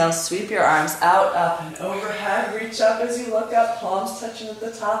 Inhale, sweep your arms out, up, and overhead. Reach up as you look up, palms touching at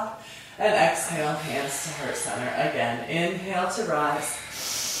the top. And exhale, hands to heart center. Again, inhale to rise.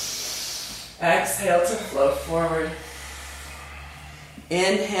 Exhale to flow forward.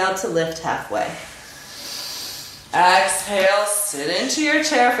 Inhale to lift halfway. Exhale, sit into your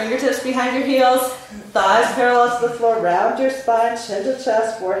chair, fingertips behind your heels, thighs parallel to the floor, round your spine, chin to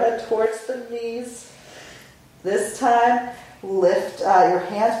chest, forehead towards the knees. This time, lift your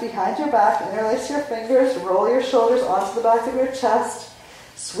hands behind your back, interlace your fingers, roll your shoulders onto the back of your chest,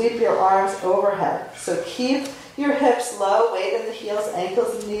 sweep your arms overhead. So keep your hips low, weight in the heels,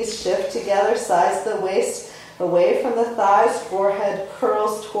 ankles and knees shift together, size the waist away from the thighs, forehead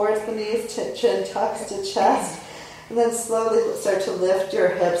curls towards the knees, chin tucks to chest. And then slowly start to lift your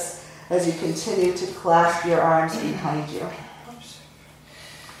hips as you continue to clasp your arms behind you.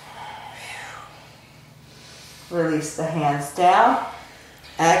 Release the hands down.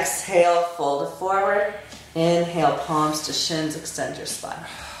 Exhale, fold it forward. Inhale, palms to shins, extend your spine.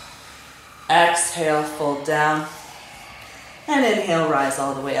 Exhale, fold down. And inhale, rise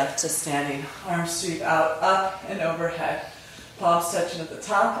all the way up to standing. Arms sweep out, up, and overhead. Palms touching at the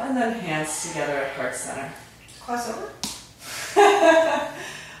top, and then hands together at heart center. Class over?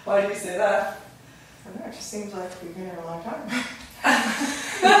 Why do you say that? I don't know, it just seems like we've been here a long time.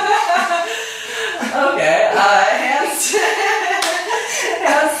 Okay, hands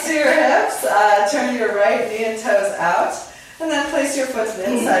to your hips. Turn your right knee and toes out. And then place your foot to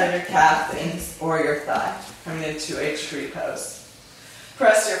the inside of your calf or your thigh, coming into a tree pose.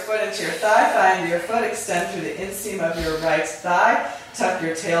 Press your foot into your thigh, find your foot, extend through the inseam of your right thigh. Tuck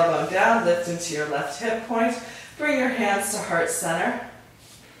your tailbone down, lift into your left hip point. Bring your hands to heart center.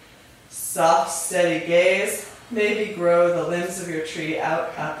 Soft, steady gaze. Maybe grow the limbs of your tree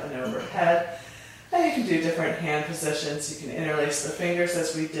out, up, and overhead. And you can do different hand positions. You can interlace the fingers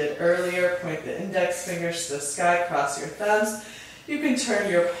as we did earlier. Point the index fingers to the sky, cross your thumbs. You can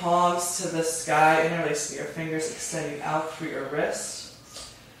turn your palms to the sky, interlacing your fingers, extending out through your wrist.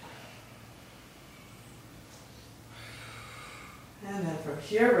 And then from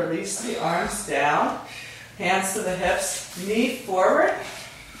here, release the arms down, hands to the hips, knee forward.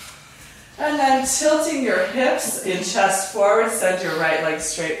 And then tilting your hips in chest forward, send your right leg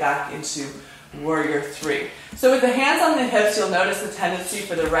straight back into warrior three. So with the hands on the hips, you'll notice the tendency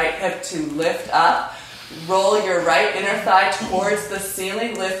for the right hip to lift up. Roll your right inner thigh towards the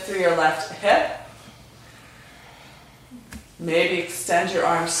ceiling, lift through your left hip. Maybe extend your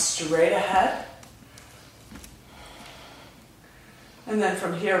arms straight ahead. And then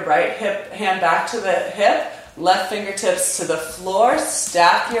from here, right hip, hand back to the hip, left fingertips to the floor,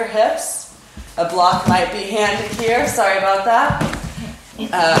 stack your hips. A block might be handed here, sorry about that.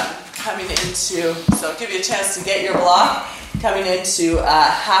 Coming into, so I'll give you a chance to get your block. Coming into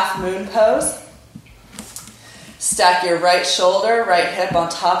half moon pose. Stack your right shoulder, right hip on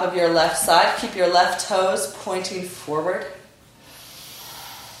top of your left side. Keep your left toes pointing forward.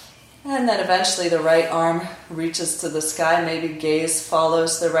 And then eventually the right arm reaches to the sky. Maybe gaze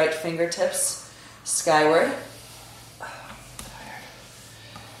follows the right fingertips skyward.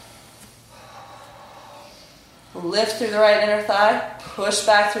 Lift through the right inner thigh. Push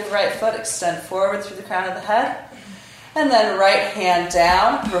back through the right foot. Extend forward through the crown of the head. And then right hand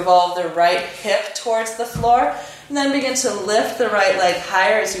down. Revolve the right hip towards the floor. And then begin to lift the right leg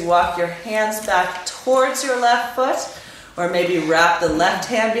higher as you walk your hands back towards your left foot. Or maybe wrap the left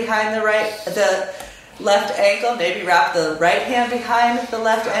hand behind the left ankle. Maybe wrap the right hand behind the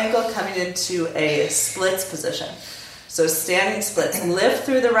left ankle, coming into a splits position. So standing splits. Lift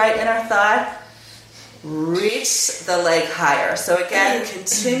through the right inner thigh. Reach the leg higher. So again,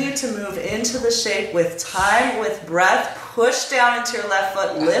 continue to move into the shape with time, with breath. Push down into your left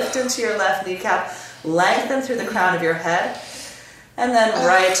foot. Lift into your left kneecap. Lengthen through the crown of your head. And then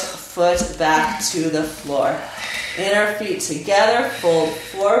right foot back to the floor. Inner feet together, fold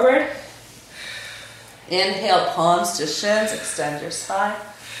forward. Inhale, palms to shins, extend your spine.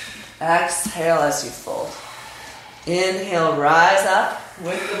 Exhale as you fold. Inhale, rise up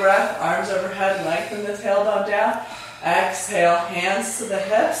with the breath, arms overhead, lengthen the tailbone down. Exhale, hands to the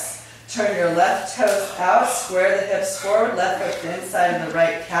hips. Turn your left toes out, square the hips forward, left foot to the inside of the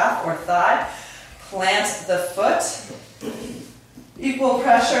right calf or thigh. Plant the foot. Equal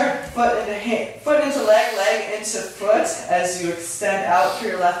pressure, foot into leg, leg into foot as you extend out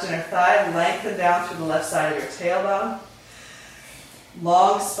through your left inner thigh, lengthen down through the left side of your tailbone.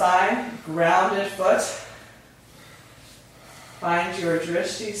 Long spine, grounded foot. Find your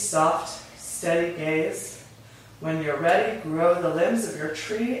drishti, soft, steady gaze. When you're ready, grow the limbs of your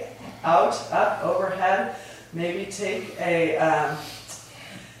tree out, up, overhead. Maybe take a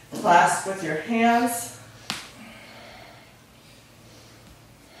clasp with your hands.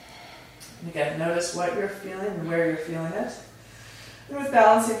 And again, notice what you're feeling and where you're feeling it. And with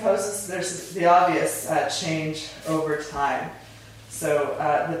balancing poses, there's the obvious change over time. So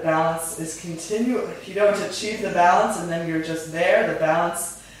the balance is continual. If you don't achieve the balance and then you're just there, the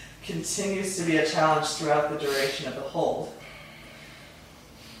balance continues to be a challenge throughout the duration of the hold.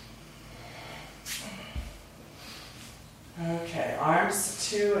 Okay, arms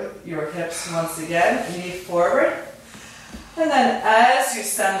to your hips once again, knee forward. And then as you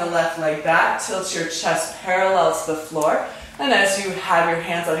send the left leg back, tilt your chest parallel to the floor. And as you have your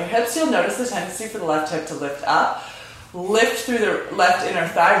hands on your hips, you'll notice the tendency for the left hip to lift up. Lift through the left inner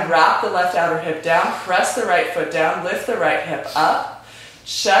thigh, wrap the left outer hip down, press the right foot down, lift the right hip up.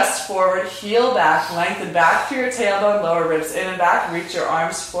 Chest forward, heel back, lengthen back through your tailbone, lower ribs in and back, reach your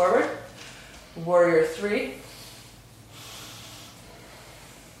arms forward. Warrior 3.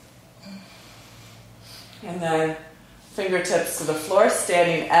 And then fingertips to the floor,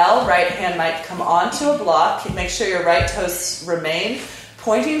 standing L. Right hand might come onto a block. Make sure your right toes remain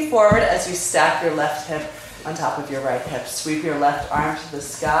pointing forward as you stack your left hip on top of your right hip. Sweep your left arm to the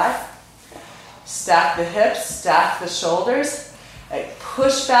sky. Stack the hips, stack the shoulders.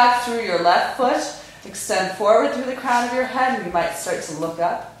 Push back through your left foot. Extend forward through the crown of your head, and you might start to look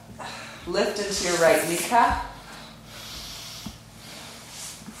up. Lift into your right kneecap.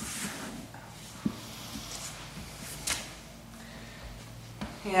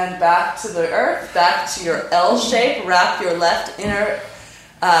 Hand back to the earth, back to your L shape. Wrap your left inner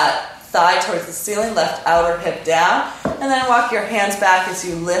thigh towards the ceiling, left outer hip down, and then walk your hands back as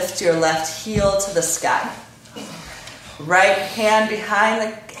you lift your left heel to the sky. Right hand behind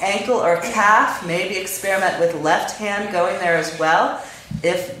the ankle or calf. Maybe experiment with left hand going there as well.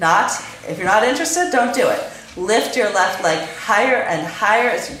 If you're not interested, don't do it. Lift your left leg higher and higher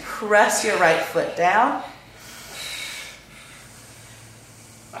as you press your right foot down.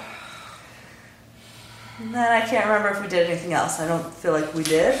 And then I can't remember if we did anything else. I don't feel like we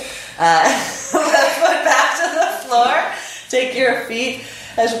did. Left foot back to the floor. Take your feet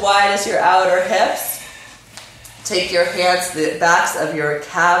as wide as your outer hips. Take your hands to the backs of your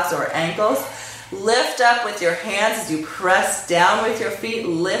calves or ankles. Lift up with your hands as you press down with your feet.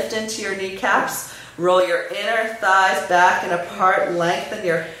 Lift into your kneecaps. Roll your inner thighs back and apart. Lengthen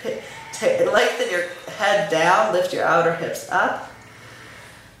your head down. Lift your outer hips up.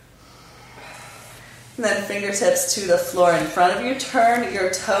 And then fingertips to the floor in front of you. Turn your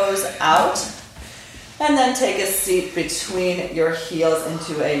toes out. And then take a seat between your heels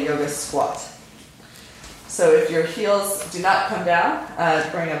into a yoga squat. So if your heels do not come down,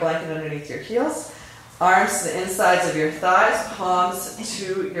 bring a blanket underneath your heels. Arms to the insides of your thighs. Palms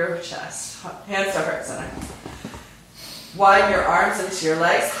to your chest. Hands to heart center. Widen your arms into your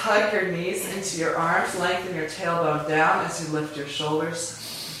legs. Hug your knees into your arms. Lengthen your tailbone down as you lift your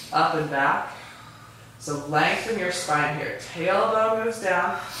shoulders up and back. So lengthen your spine here. Tailbone goes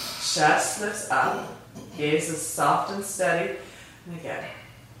down, chest lifts up, gaze is soft and steady. And again,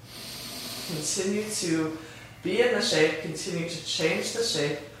 continue to be in the shape, continue to change the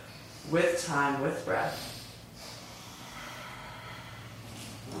shape with time, with breath.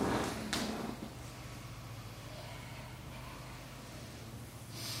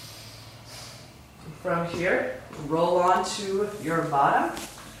 From here, roll onto your bottom.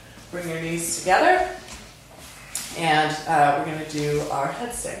 Bring your knees together. And we're going to do our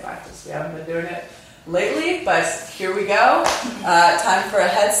headstand practice. We haven't been doing it lately, but here we go. Time for a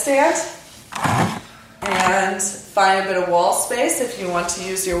headstand. And find a bit of wall space if you want to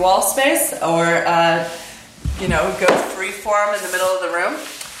use your wall space, or go free form in the middle of the room.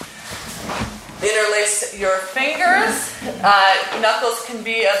 Interlace your fingers. Knuckles can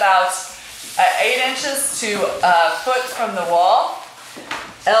be about 8 inches to a foot from the wall.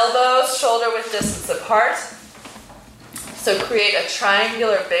 Elbows shoulder width distance apart. So create a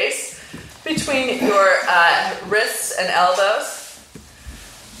triangular base between your wrists and elbows.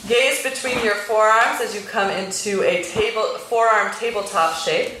 Gaze between your forearms as you come into a forearm tabletop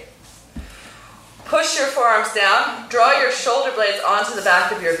shape. Push your forearms down. Draw your shoulder blades onto the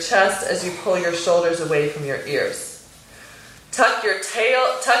back of your chest as you pull your shoulders away from your ears. Tuck your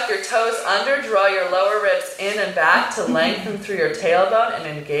toes under, draw your lower ribs in and back to lengthen through your tailbone and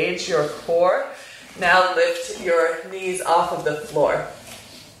engage your core. Now lift your knees off of the floor.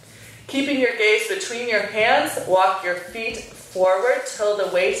 Keeping your gaze between your hands, walk your feet forward till the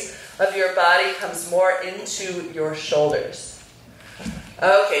weight of your body comes more into your shoulders.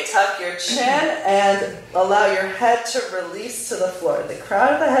 Okay, tuck your chin and allow your head to release to the floor. The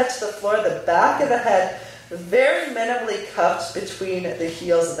crown of the head to the floor, the back of the head very minimally cupped between the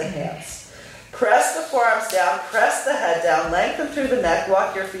heels of the hands. Press the forearms down, press the head down, lengthen through the neck,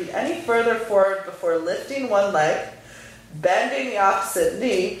 walk your feet any further forward before lifting one leg, bending the opposite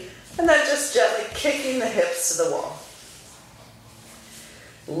knee, and then just gently kicking the hips to the wall.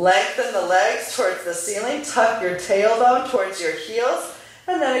 Lengthen the legs towards the ceiling, tuck your tailbone towards your heels,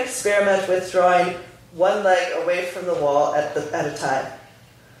 and then experiment with drawing one leg away from the wall at a time.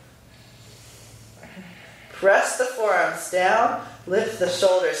 Press the forearms down, lift the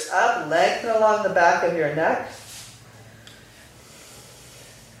shoulders up, lengthen along the back of your neck.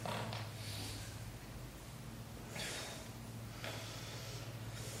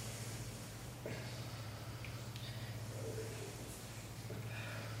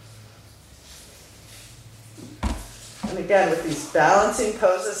 And again, with these balancing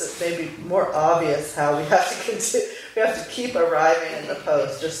poses, it may be more obvious how we have to continue. We have to keep arriving in the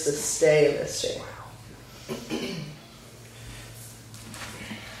pose just to stay in this shape.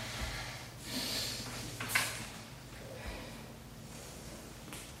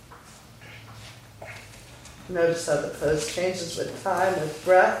 Notice how the pose changes with time, with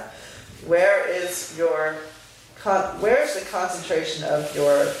breath. Where's the concentration of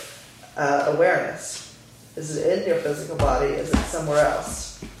your awareness? Is it in your physical body? Is it somewhere else?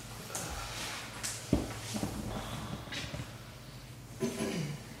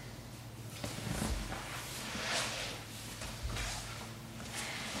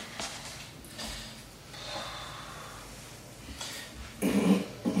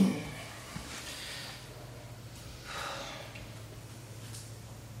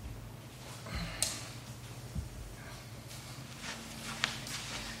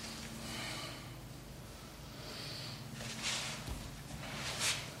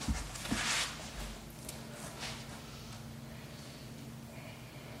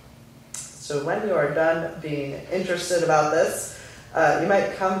 So when you are done being interested about this, you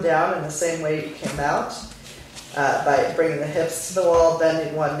might come down in the same way you came out, by bringing the hips to the wall,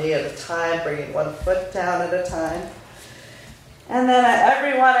 bending one knee at a time, bringing one foot down at a time. And then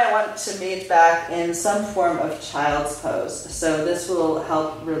everyone I want to meet back in some form of child's pose. So this will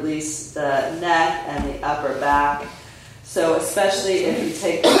help release the neck and the upper back. So especially if you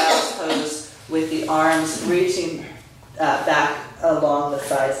take the child's pose with the arms reaching back along the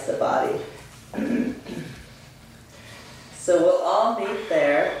sides of the body. So we'll all meet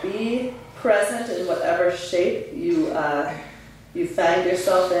there. Be present in whatever shape you find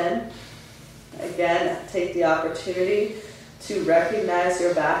yourself in. Again, take the opportunity to recognize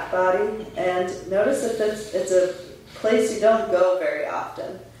your back body and notice if it's a place you don't go very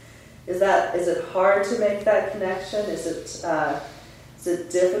often. Is it hard to make that connection? Is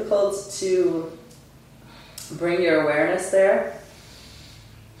it difficult to bring your awareness there?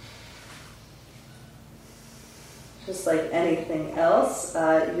 Just like anything else,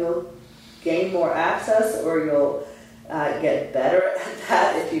 you'll gain more access or you'll get better at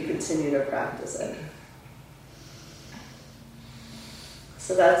that if you continue to practice it.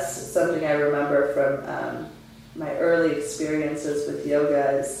 So that's something I remember from my early experiences with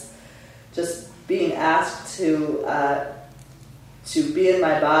yoga, is just being asked to be in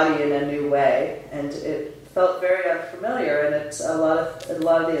my body in a new way, and it felt very unfamiliar, and a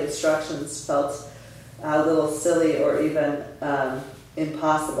lot of the instructions felt a little silly or even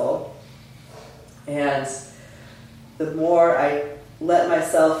impossible. And the more I let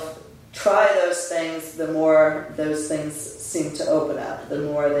myself try those things, the more those things seemed to open up, the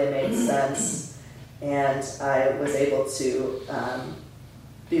more they made sense, and I was able to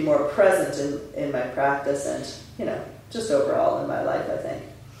be more present in my practice and, just overall in my life, I think.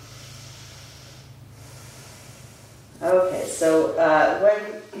 Okay, so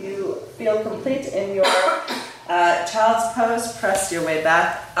when you feel complete in your child's pose, press your way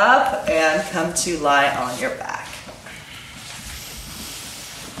back up and come to lie on your back.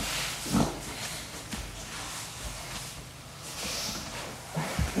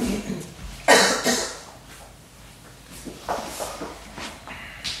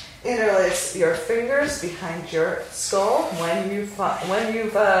 Interlace your fingers behind your skull when you've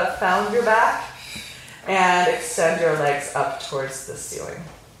found your back. And extend your legs up towards the ceiling.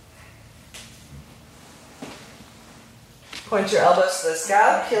 Point your elbows to the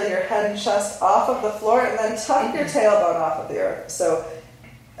scalp, peel your head and chest off of the floor, and then tuck your tailbone off of the earth. So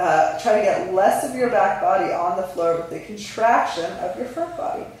try to get less of your back body on the floor with the contraction of your front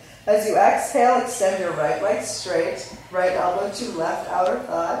body. As you exhale, extend your right leg straight, right elbow to left outer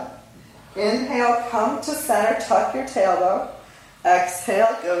thigh. Inhale, come to center, tuck your tailbone.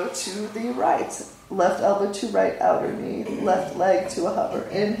 Exhale, go to the right. Left elbow to right outer knee, left leg to a hover.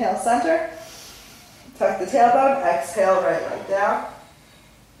 Inhale, center. Tuck the tailbone. Exhale, right leg down.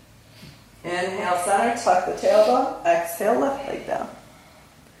 Inhale, center, tuck the tailbone. Exhale, left leg down.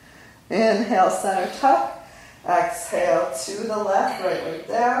 Inhale, center, tuck. Exhale to the left, right leg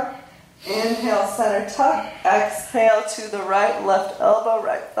down. Inhale, center, tuck. Exhale to the right, left elbow,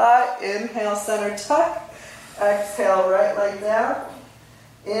 right thigh. Inhale, center, tuck. Exhale, right leg down.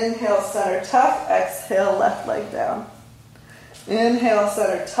 Inhale, center, tuck. Exhale, left leg down. Inhale,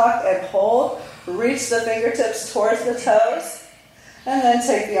 center, tuck, and hold. Reach the fingertips towards the toes. And then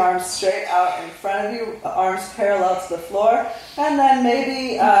take the arms straight out in front of you, arms parallel to the floor. And then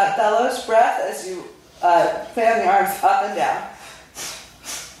maybe bellows breath as you fan the arms up and down.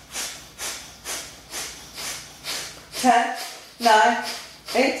 10, 9,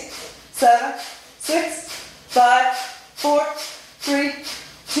 8, 7, 6, 5, 4, 3,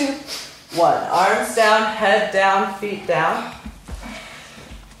 2, 1. Arms down, head down, feet down.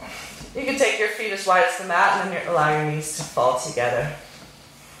 You can take your feet as wide as the mat and then allow your knees to fall together.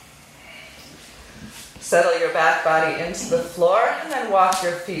 Settle your back body into the floor and then walk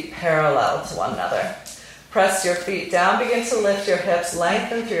your feet parallel to one another. Press your feet down, begin to lift your hips,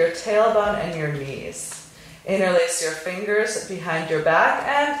 lengthen through your tailbone and your knees. Interlace your fingers behind your back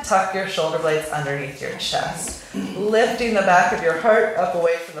and tuck your shoulder blades underneath your chest. Lifting the back of your heart up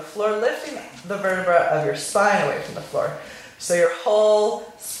away from the floor, lifting the vertebra of your spine away from the floor. So your whole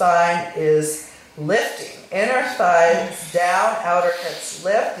spine is lifting. Inner thighs down, outer hips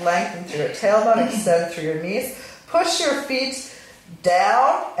lift, lengthen through your tailbone, extend through your knees. Push your feet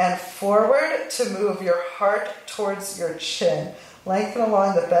down and forward to move your heart towards your chin. Lengthen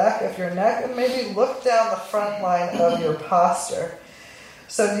along the back of your neck and maybe look down the front line of your posture.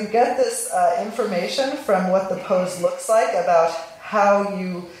 So you get this information from what the pose looks like about how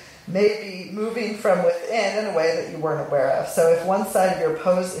you may be moving from within in a way that you weren't aware of. So if one side of your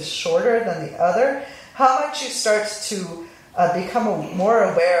pose is shorter than the other, how much you start to become more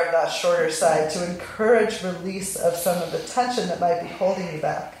aware of that shorter side to encourage release of some of the tension that might be holding you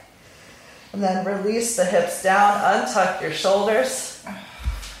back. And then release the hips down, untuck your shoulders.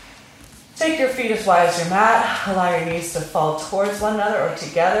 Take your feet as wide as your mat. Allow your knees to fall towards one another or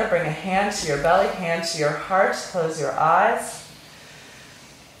together. Bring a hand to your belly, hand to your heart. Close your eyes.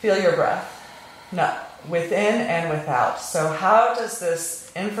 Feel your breath. No, within and without. So how does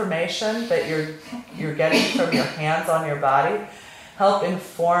this information that you're getting from your hands on your body help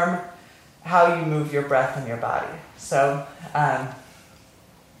inform how you move your breath in your body? So I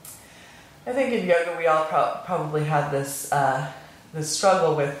think in yoga we all probably have this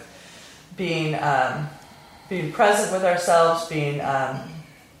struggle with being present with ourselves, being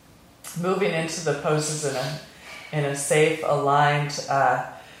moving into the poses in a safe, aligned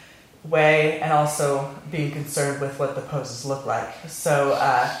way, and also being concerned with what the poses look like. So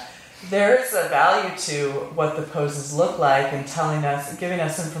there is a value to what the poses look like and giving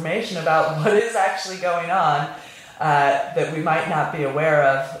us information about what is actually going on that we might not be aware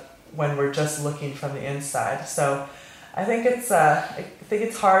of when we're just looking from the inside. So I think it's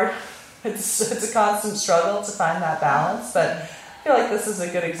hard. It's a constant struggle to find that balance, but I feel like this is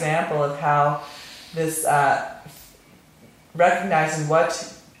a good example of how this recognizing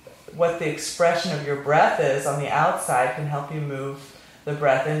what the expression of your breath is on the outside can help you move the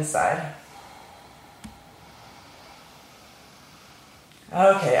breath inside.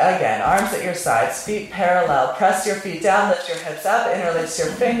 Okay, again, arms at your sides, feet parallel. Press your feet down, lift your hips up, interlace your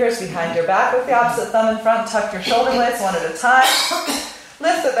fingers behind your back with the opposite thumb in front. Tuck your shoulder blades one at a time.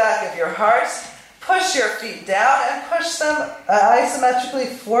 Lift the back of your heart. Push your feet down and push them isometrically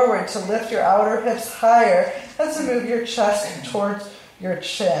forward to lift your outer hips higher and to move your chest towards your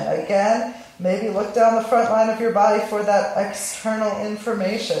chin. Again, maybe look down the front line of your body for that external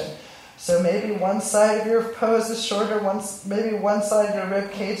information. So maybe one side of your pose is shorter, maybe one side of your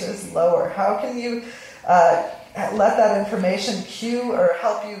rib cage is lower. How can you let that information cue or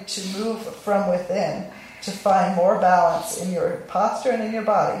help you to move from within to find more balance in your posture and in your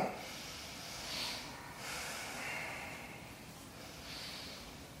body?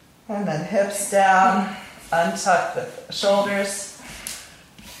 And then hips down, untuck the shoulders,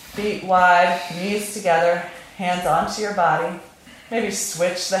 feet wide, knees together, hands onto your body. Maybe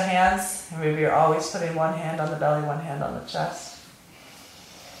switch the hands. Maybe you're always putting one hand on the belly, one hand on the chest.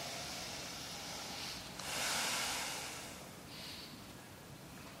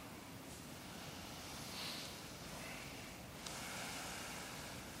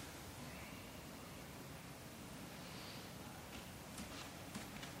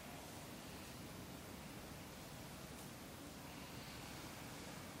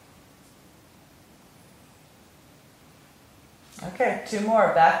 Okay, 2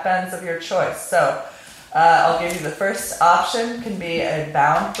 more back bends of your choice. So I'll give you the first option, can be a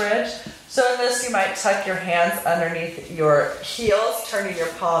bound bridge. So in this, you might tuck your hands underneath your heels, turning your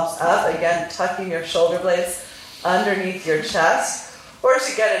palms up, again, tucking your shoulder blades underneath your chest. Or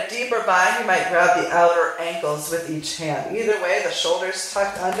to get a deeper bind, you might grab the outer ankles with each hand. Either way, the shoulders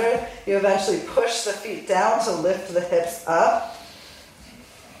tucked under, you eventually push the feet down to lift the hips up.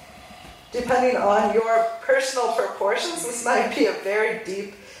 Depending on your personal proportions, this might be a very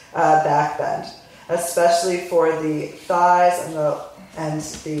deep back bend, especially for the thighs and the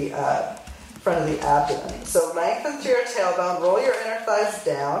front of the abdomen. So lengthen through your tailbone, roll your inner thighs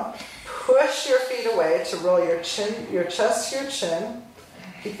down, push your feet away to roll your chest to your chin.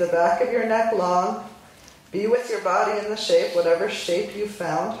 Keep the back of your neck long. Be with your body in the shape, whatever shape you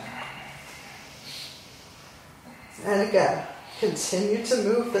found. And again, continue to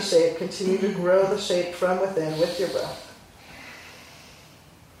move the shape, continue to grow the shape from within with your breath.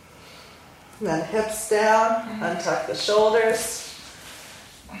 And then hips down, untuck the shoulders.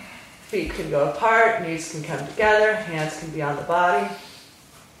 Feet can go apart, knees can come together, hands can be on the body.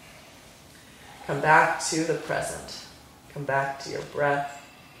 Come back to the present. Come back to your breath.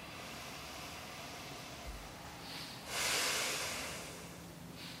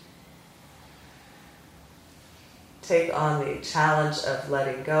 Take on the challenge of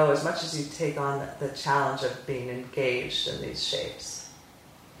letting go as much as you take on the challenge of being engaged in these shapes.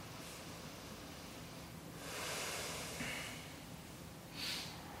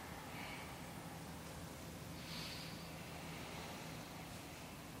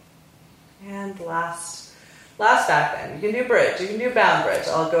 And last back bend. You can do bridge, you can do bound bridge.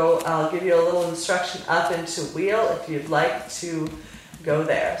 I'll give you a little instruction up into wheel if you'd like to go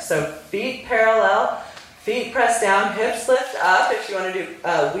there. So feet parallel. Feet press down, hips lift up. If you want to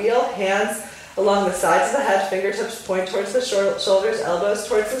do wheel, hands along the sides of the head, fingertips point towards the shoulders, elbows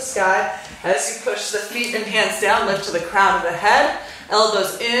towards the sky. As you push the feet and hands down, lift to the crown of the head,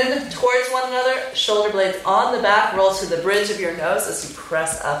 elbows in towards one another, shoulder blades on the back, roll to the bridge of your nose as you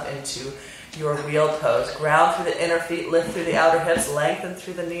press up into your wheel pose. Ground through the inner feet, lift through the outer hips, lengthen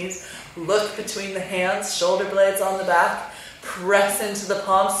through the knees, look between the hands, shoulder blades on the back, press into the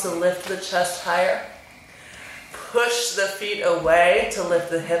palms to lift the chest higher. Push the feet away to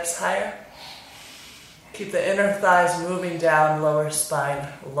lift the hips higher. Keep the inner thighs moving down, lower spine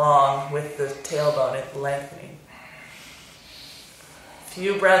long with the tailbone lengthening.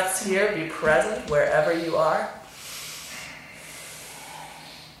 Few breaths here, be present wherever you are.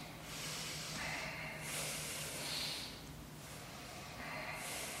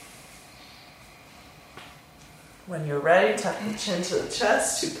 When you're ready, tuck the chin to the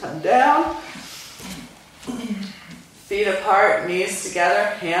chest to come down. Feet apart, knees together,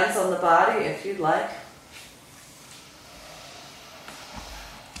 hands on the body if you'd like.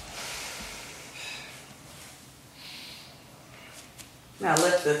 Now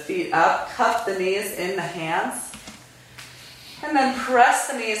lift the feet up, cup the knees in the hands, and then press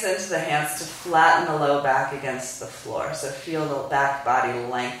the knees into the hands to flatten the low back against the floor. So feel the back body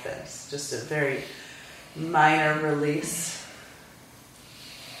lengthen. It's just a very minor release.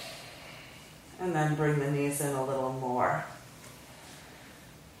 And then bring the knees in a little more.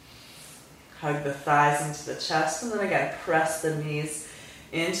 Hug the thighs into the chest, and then again, press the knees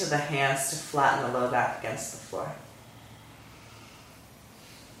into the hands to flatten the low back against the floor.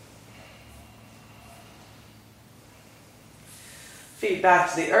 Feet back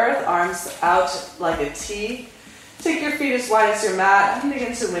to the earth, arms out like a T. Take your feet as wide as your mat and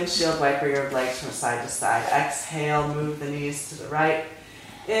begin to windshield wiper your legs from side to side. Exhale, move the knees to the right.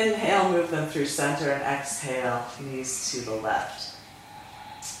 Inhale, move them through center, and exhale, knees to the left.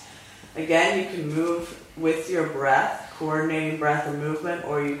 Again, you can move with your breath, coordinating breath and movement,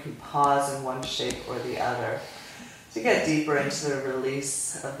 or you can pause in one shape or the other to get deeper into the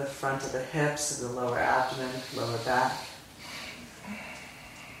release of the front of the hips, of the lower abdomen, lower back.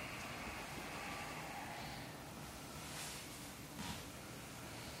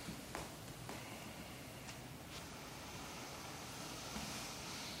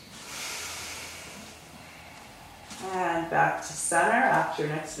 And back to center after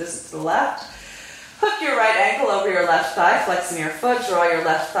your next visit to the left. Hook your right ankle over your left thigh, flexing your foot, draw your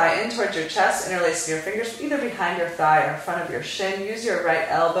left thigh in towards your chest, interlacing your fingers either behind your thigh or in front of your shin. Use your right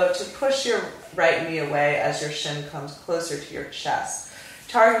elbow to push your right knee away as your shin comes closer to your chest.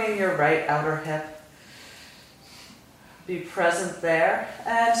 Targeting your right outer hip. Be present there,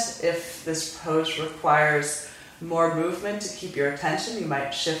 and if this pose requires more movement to keep your attention, you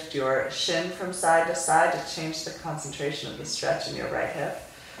might shift your shin from side to side to change the concentration of the stretch in your right hip.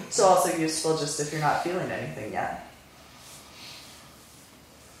 It's also useful just if you're not feeling anything yet.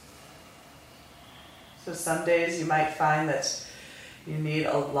 So some days you might find that you need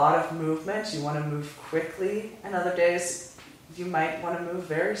a lot of movement, you want to move quickly, and other days you might want to move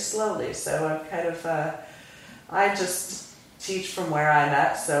very slowly. So I'm kind of, I just teach from where I'm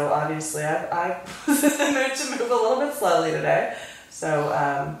at, so obviously I was in the mood to move a little bit slowly today.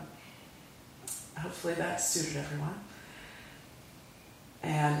 So hopefully that suited everyone.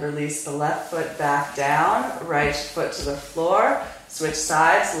 And release the left foot back down, right foot to the floor. Switch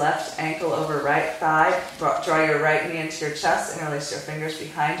sides, left ankle over right thigh. Draw your right knee into your chest. Interlace your fingers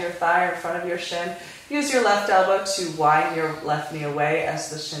behind your thigh or in front of your shin. Use your left elbow to widen your left knee away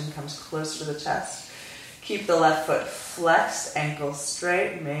as the shin comes closer to the chest. Keep the left foot flexed, ankle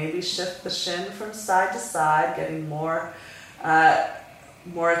straight. Maybe shift the shin from side to side, getting more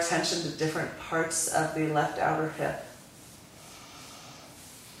attention to different parts of the left outer hip.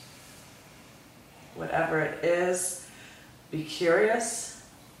 Whatever it is, be curious.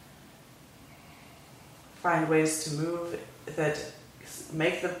 Find ways to move that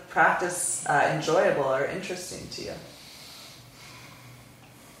make the practice enjoyable or interesting to you.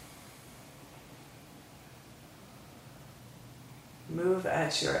 Move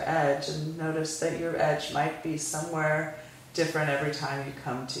at your edge and notice that your edge might be somewhere different every time you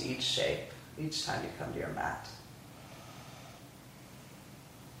come to each shape, each time you come to your mat.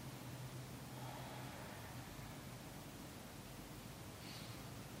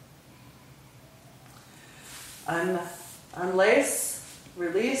 Unlace,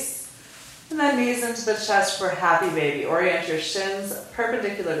 release, and then knees into the chest for happy baby. Orient your shins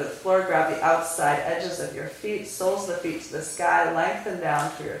perpendicular to the floor. Grab the outside edges of your feet, soles of the feet to the sky. Lengthen down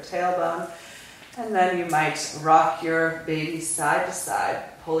through your tailbone. And then you might rock your baby side to side,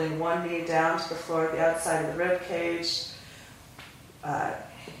 pulling one knee down to the floor at the outside of the rib cage,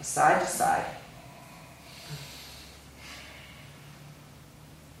 side to side.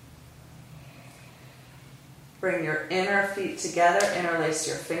 Bring your inner feet together, interlace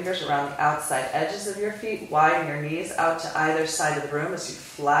your fingers around the outside edges of your feet, widen your knees out to either side of the room as you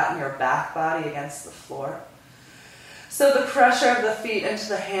flatten your back body against the floor. So the pressure of the feet into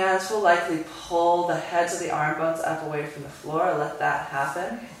the hands will likely pull the heads of the arm bones up away from the floor. Let that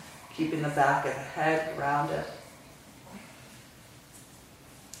happen, keeping the back of the head grounded.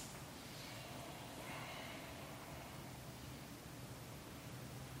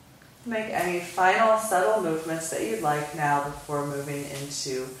 Make any final subtle movements that you'd like now before moving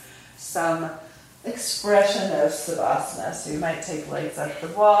into some expression of Savasana. So you might take legs up the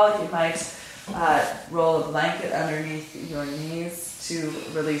wall, you might roll a blanket underneath your knees to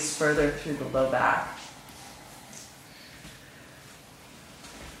release further through the low back.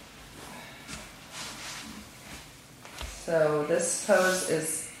 So this pose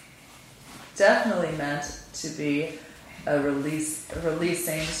is definitely meant to be a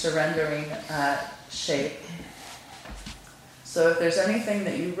releasing, surrendering shape. So if there's anything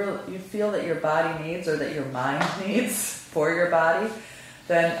that you feel that your body needs or that your mind needs for your body,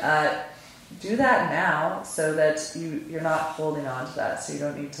 then do that now so that you're not holding on to that, so you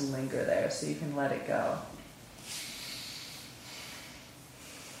don't need to linger there, so you can let it go.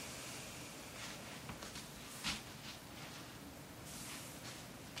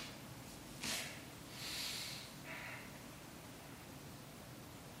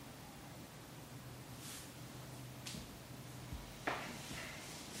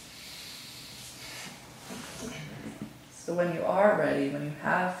 So when you are ready, when you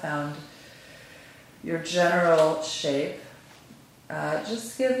have found your general shape,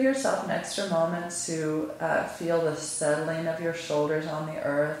 just give yourself an extra moment to feel the settling of your shoulders on the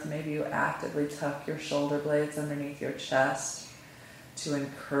earth. Maybe you actively tuck your shoulder blades underneath your chest to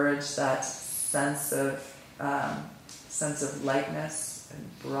encourage that sense of lightness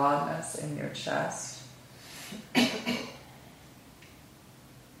and broadness in your chest.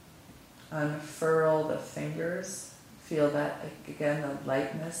 Unfurl the fingers. Feel that, again, the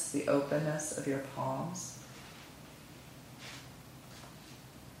lightness, the openness of your palms.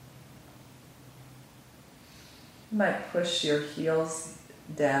 You might push your heels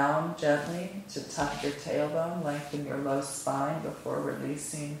down gently to tuck your tailbone, lengthen your low spine before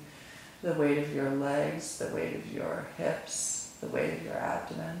releasing The weight of your legs, the weight of your hips, the weight of your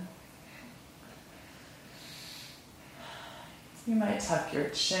abdomen. You might tuck your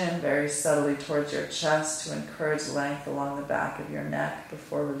chin very subtly towards your chest to encourage length along the back of your neck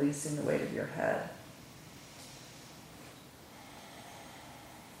before releasing the weight of your head.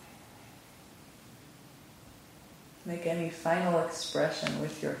 Make any final expression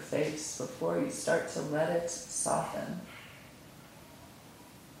with your face before you start to let it soften.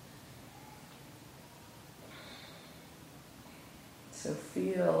 So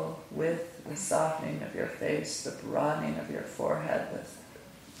feel with the softening of your face, the broadening of your forehead,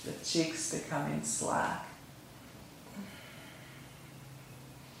 the cheeks becoming slack.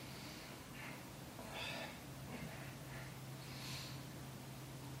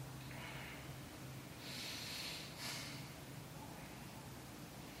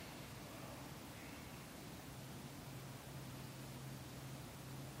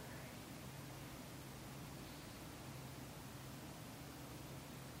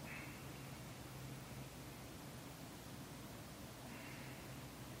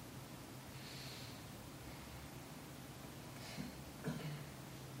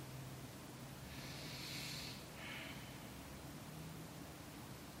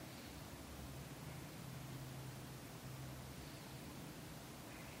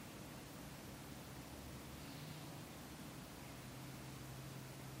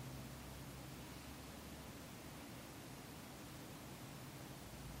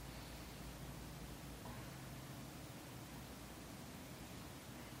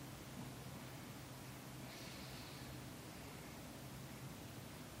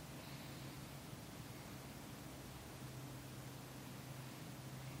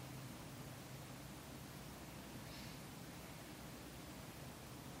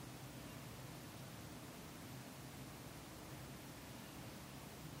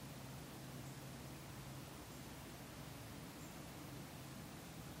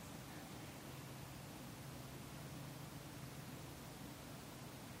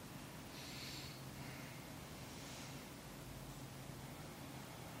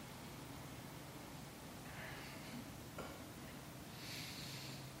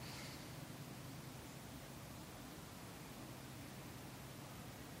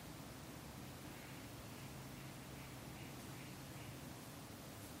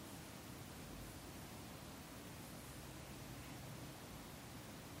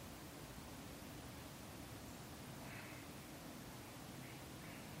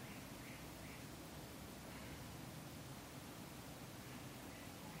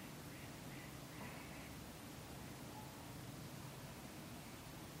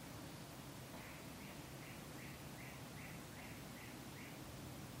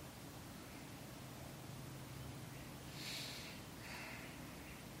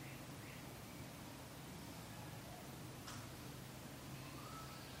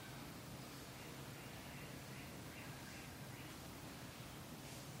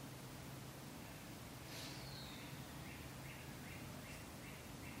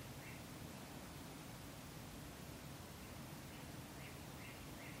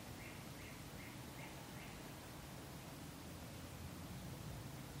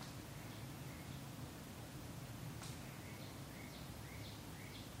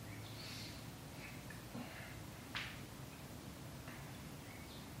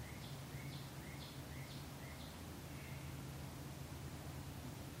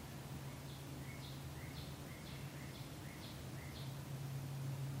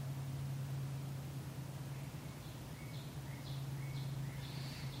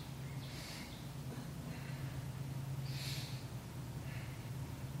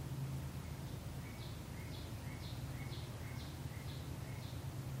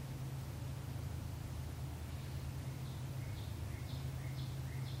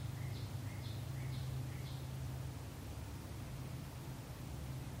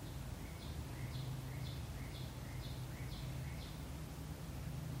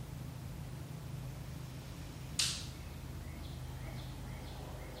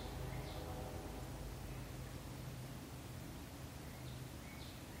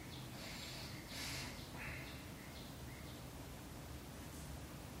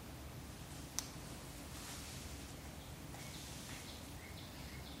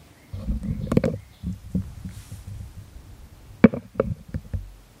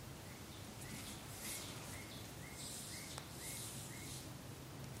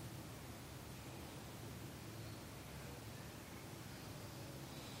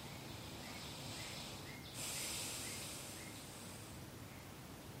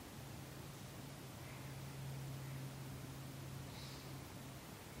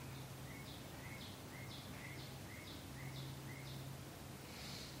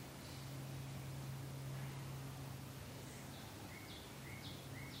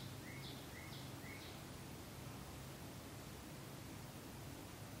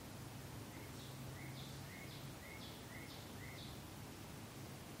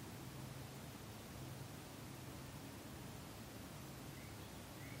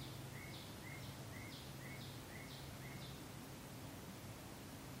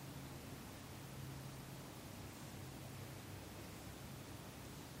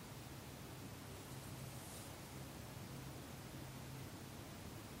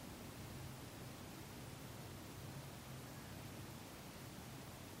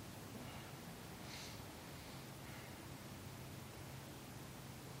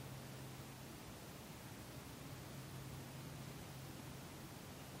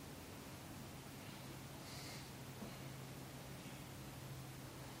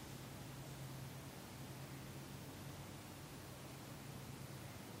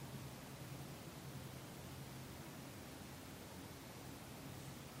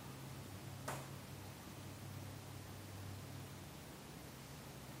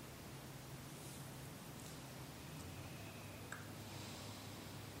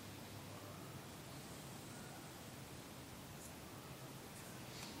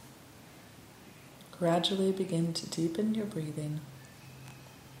 Gradually begin to deepen your breathing.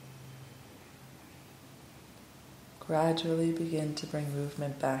 Gradually begin to bring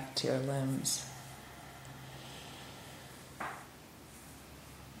movement back to your limbs.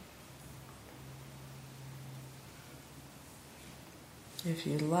 If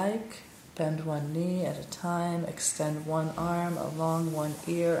you like, bend one knee at a time, extend one arm along one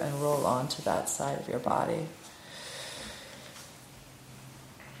ear, and roll onto that side of your body.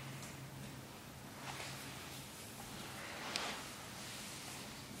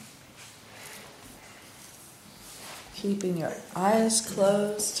 Keeping your eyes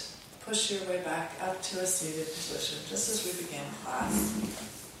closed, push your way back up to a seated position, just as we begin class.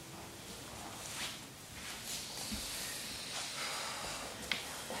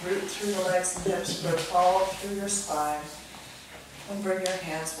 Root through the legs and hips, grow tall through your spine, and bring your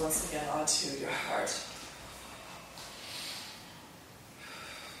hands once again onto your heart.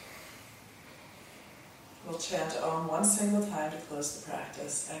 We'll chant Om one single time to close the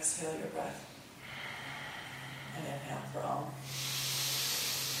practice. Exhale your breath. And inhale for Om.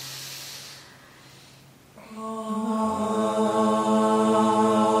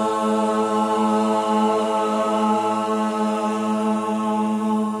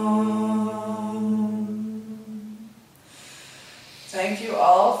 Thank you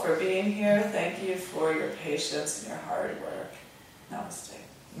all for being here. Thank you for your patience and your hard work. Namaste.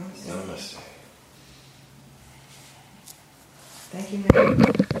 Namaste. Thank you, Mary.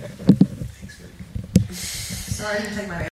 Thanks, Vicky. Sorry I didn't take my